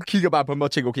bare, og hun kigger bare på mig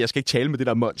og tænker, okay, jeg skal ikke tale med det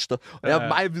der monster. Og jeg er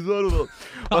mig videre, du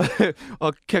ved.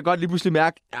 Og kan godt lige pludselig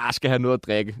mærke, at jeg skal have noget at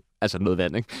drikke. Altså noget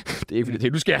vand, ikke? Det er ikke fordi,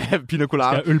 nu skal jeg have pina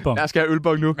colada. Jeg skal have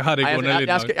ølbong nu.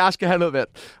 Jeg skal have noget vand.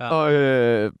 Ja.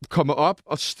 Og kommer op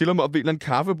og stiller mig op ved en eller anden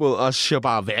kaffebåd og siger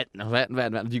bare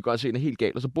vand. De kan godt se, at han er helt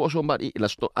galt. Og så bor så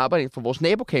bare arbejder for vores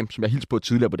nabocamp, som jeg hilste på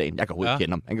tidligere på dagen. Jeg kan overhovedet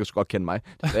kende ham. Han kan så godt kende mig,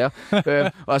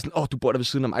 desværre. Og sådan, du bor der ved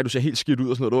siden af mig. Du ser helt skidt ud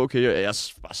og sådan noget. Okay, og jeg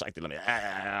har bare sagt det, jeg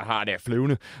har det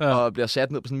flyvende. Og bliver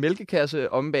sat ned på sådan en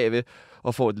mælkekasse om bagved.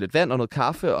 Og får lidt vand og noget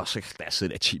kaffe, og så da jeg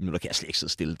sidder der 10 minutter, kan jeg slet ikke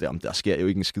sidde stille der, der sker jo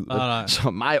ikke en skid.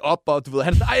 Så mig op, og du ved,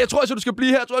 han jeg tror så du skal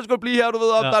blive her, du ved,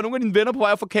 og der er nogle af dine venner på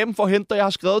vej fra campen for at hente dig, jeg har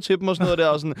skrevet til dem og sådan noget der,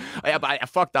 og sådan. Og jeg bare,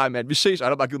 fuck dig, mand, vi ses, og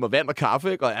han har bare givet mig vand og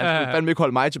kaffe, ikke? Og jeg fandme ikke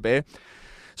holde mig tilbage.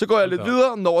 Så går jeg lidt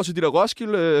videre, når over til de der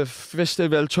Roskilde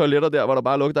Festival toiletter der, hvor der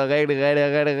bare lugter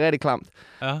rigtig klamt.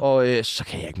 Ja. Og så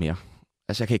kan jeg ikke mere.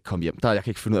 Altså, jeg kan ikke komme hjem. Jeg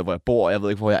kan ikke finde ud af, hvor jeg bor, jeg ved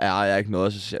ikke, hvor jeg er, jeg er ikke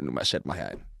noget, så siger jeg, nu må jeg sætte mig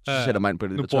herind. Så sætter mig ind på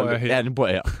det. Nu bor jeg her. Ja, nu bor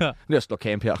jeg her. Nu jeg slår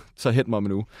camp her. Så hent mig om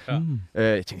en uge. Ja.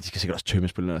 Jeg tænkte, de skal sikkert også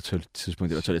tømmes på den her tidspunkt,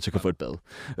 det der toilet, så jeg kan få et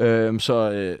bad. Så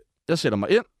jeg sætter mig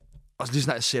ind, og så lige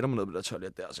snart jeg sætter mig ned på det der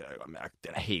toilet der, så jeg kan godt mærke,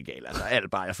 den er helt gal. Altså,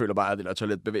 jeg føler bare, at det der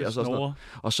toilet bevæger sig.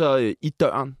 Og så i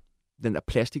døren, den der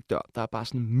plastikdør, der er bare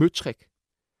sådan en møtrik,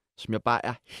 som jeg bare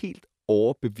er helt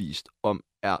overbevist om,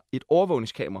 er et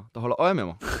overvågningskamera, der holder øje med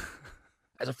mig.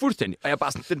 Altså fuldstændig. Og jeg er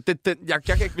bare sådan, jeg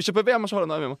kan ikke, hvis jeg bevæger mig, så holder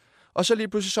den øje med mig. Og så lige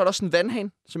pludselig, så er der sådan en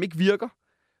vandhane, som ikke virker,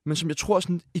 men som jeg tror er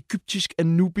sådan en egyptisk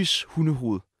Anubis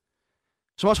hundehoved,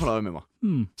 som også holder øje med mig.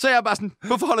 Så jeg er bare sådan,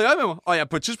 hvorfor holder jeg øje med mig? Og jeg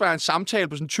på et tidspunkt har en samtale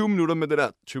på sådan 20 minutter med det der,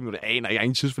 20 minutter, jeg har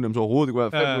ingen tidsfornemmelse overhovedet, det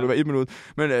kunne være 5 minutter, hver 1 minut,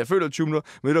 men jeg føler 20 minutter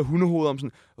med det der hundehoved om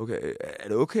sådan, okay, er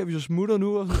det okay, hvis jeg smutter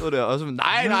nu? Og sådan noget der. Og så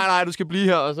nej, du skal blive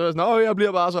her. Og så er jeg sådan, jeg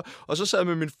bliver bare så. Og så sad jeg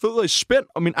med mine fødder i spænd,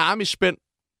 og min arme i spænd,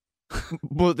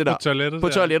 mod det der, på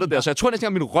toilettet der. Så jeg tror næsten,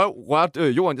 at min røv rørte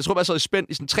jorden. Jeg tror bare, jeg sad i spænd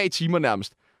i sådan 3 timer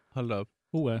nærmest. Hold op.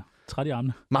 Træt i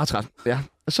armene. Meget træt, ja.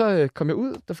 Og så kom jeg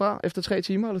ud derfra efter 3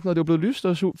 timer, eller sådan noget. Det var blevet lyst,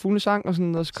 og fuglene sang, og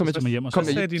sådan. Og så kom jeg hjem, og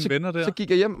så gik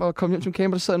jeg hjem, og kom hjem til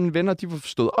camp, og der sad mine venner, og de var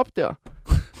stået op der.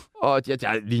 Og jeg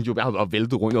havde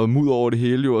væltet rundt, og mudder over det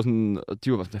hele, jo, og sådan. Og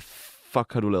de var bare sådan, hvad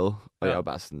fuck har du lavet? Og jeg var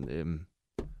bare sådan,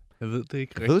 jeg ved det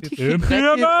ikke rigtigt.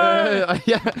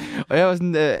 Og jeg var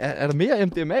sådan, er der mere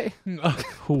MDMA?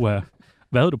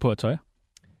 Hvad havde du på at tøj?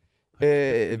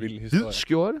 Hvid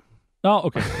skjorte. Nå,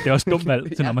 okay. Det er også dumt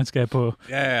valg til, når man skal på...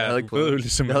 Jeg havde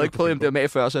ikke prøvet MDMA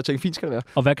før, så jeg tænkte, fint skal det være.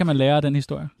 Og hvad kan man lære af den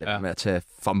historie? Med at tage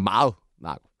for meget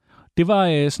narko. Det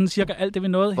var sådan cirka alt det, vi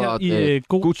nåede her i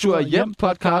God Tur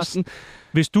Hjem-podcasten.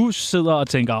 Hvis du sidder og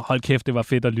tænker, hold kæft, det var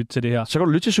fedt at lytte til det her, så kan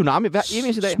du lytte til Tsunami hver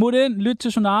eneste dag. Smut ind, lyt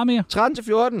til Tsunami. 13-14.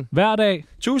 Hver dag.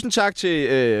 Tusind tak til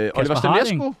Oliver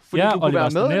Stanesco, fordi du kunne være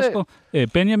med i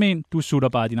dag. Benjamin, du sutter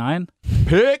bare din egen.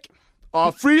 Pig!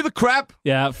 Og free the crap!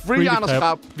 Ja, free Anders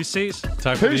Krab. Vi ses.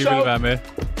 Tak fordi I ville være med.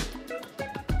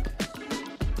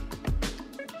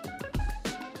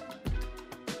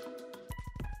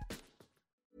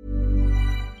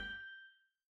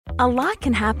 A lot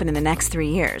can happen in the next 3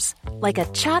 years. Like a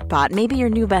chatbot may be your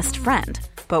new best friend.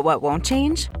 But what won't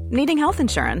change? Needing health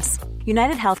insurance.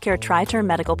 United Healthcare Tri-Term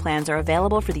Medical Plans are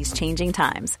available for these changing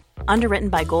times. Underwritten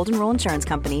by Golden Rule Insurance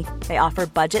Company, they offer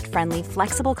budget-friendly,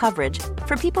 flexible coverage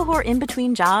for people who are in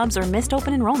between jobs or missed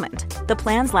open enrollment. The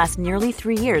plans last nearly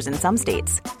 3 years in some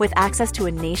states, with access to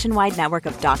a nationwide network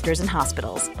of doctors and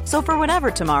hospitals. So for whatever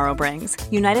tomorrow brings,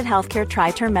 United Healthcare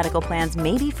Tri-Term Medical Plans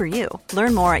may be for you.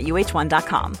 Learn more at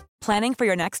uh1.com. Planning for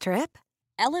your next trip?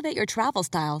 Elevate your travel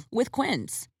style with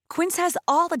Quince. Quince has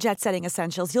all the jet-setting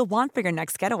essentials you'll want for your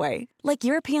next getaway, like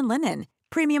European linen,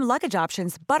 premium luggage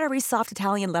options, buttery soft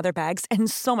Italian leather bags,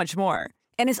 and so much more.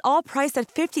 And is all priced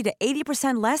at 50 to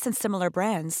 80% less than similar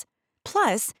brands.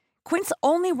 Plus, Quince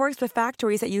only works with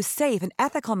factories that use safe and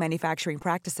ethical manufacturing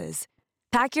practices.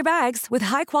 Pack your bags with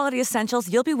high-quality essentials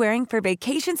you'll be wearing for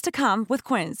vacations to come with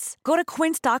Quince. Go to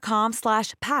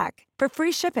quince.com/pack for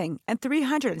free shipping and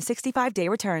 365-day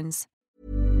returns.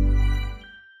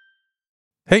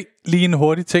 Hey, lige en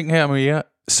hurtig ting her med jer.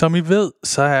 Som I ved,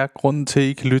 så er grunden til, at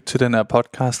I kan lytte til den her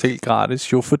podcast helt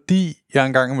gratis, jo fordi jeg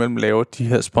engang imellem laver de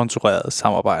her sponsorerede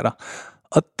samarbejder.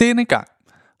 Og denne gang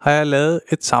har jeg lavet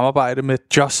et samarbejde med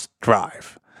Just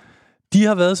Drive. De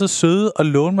har været så søde at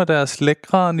låne mig deres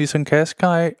lækre Nissan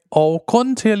Qashqai, og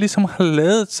grunden til, at jeg ligesom har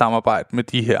lavet et samarbejde med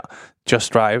de her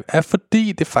Just Drive, er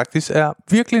fordi det faktisk er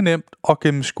virkelig nemt og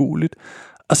gennemskueligt.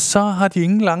 Og så har de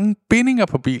ingen lange bindinger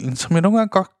på bilen, som jeg nogle gange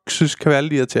godt synes kan være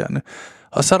lidt irriterende.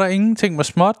 Og så er der ingenting med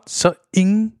småt, så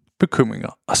ingen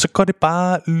bekymringer. Og så går det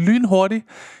bare lynhurtigt.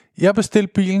 Jeg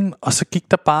bestilte bilen, og så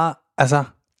gik der bare,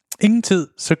 ingen tid,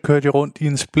 så kørte jeg rundt i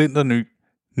en splinterny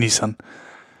Nissan.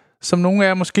 Som nogle af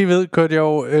jer måske ved, kørte jeg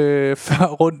jo før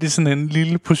rundt i sådan en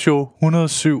lille Peugeot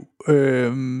 107.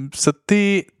 Så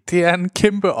det er en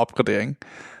kæmpe opgradering.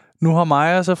 Nu har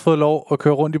Maja så fået lov at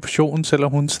køre rundt i Peugeoten,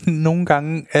 selvom hun sådan nogle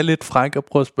gange er lidt fræk og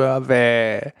prøver at spørge,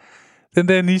 hvad den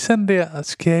der Nissan der,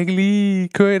 skal jeg ikke lige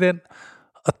køre i den?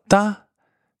 Og der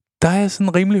er jeg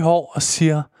sådan rimelig hård og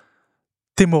siger,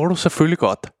 det må du selvfølgelig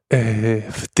godt,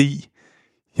 fordi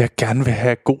jeg gerne vil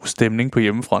have god stemning på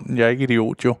hjemmefronten. Jeg er ikke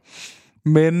idiot jo.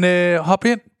 Men hop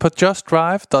ind på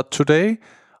justdrive.today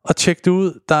og tjek det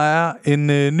ud. Der er en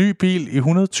ny bil i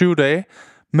 120 dage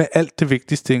med alt det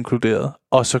vigtigste inkluderet.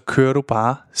 Og så kører du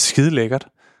bare skide lækkert.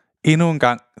 Endnu en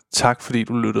gang, tak fordi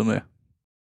du lyttede med.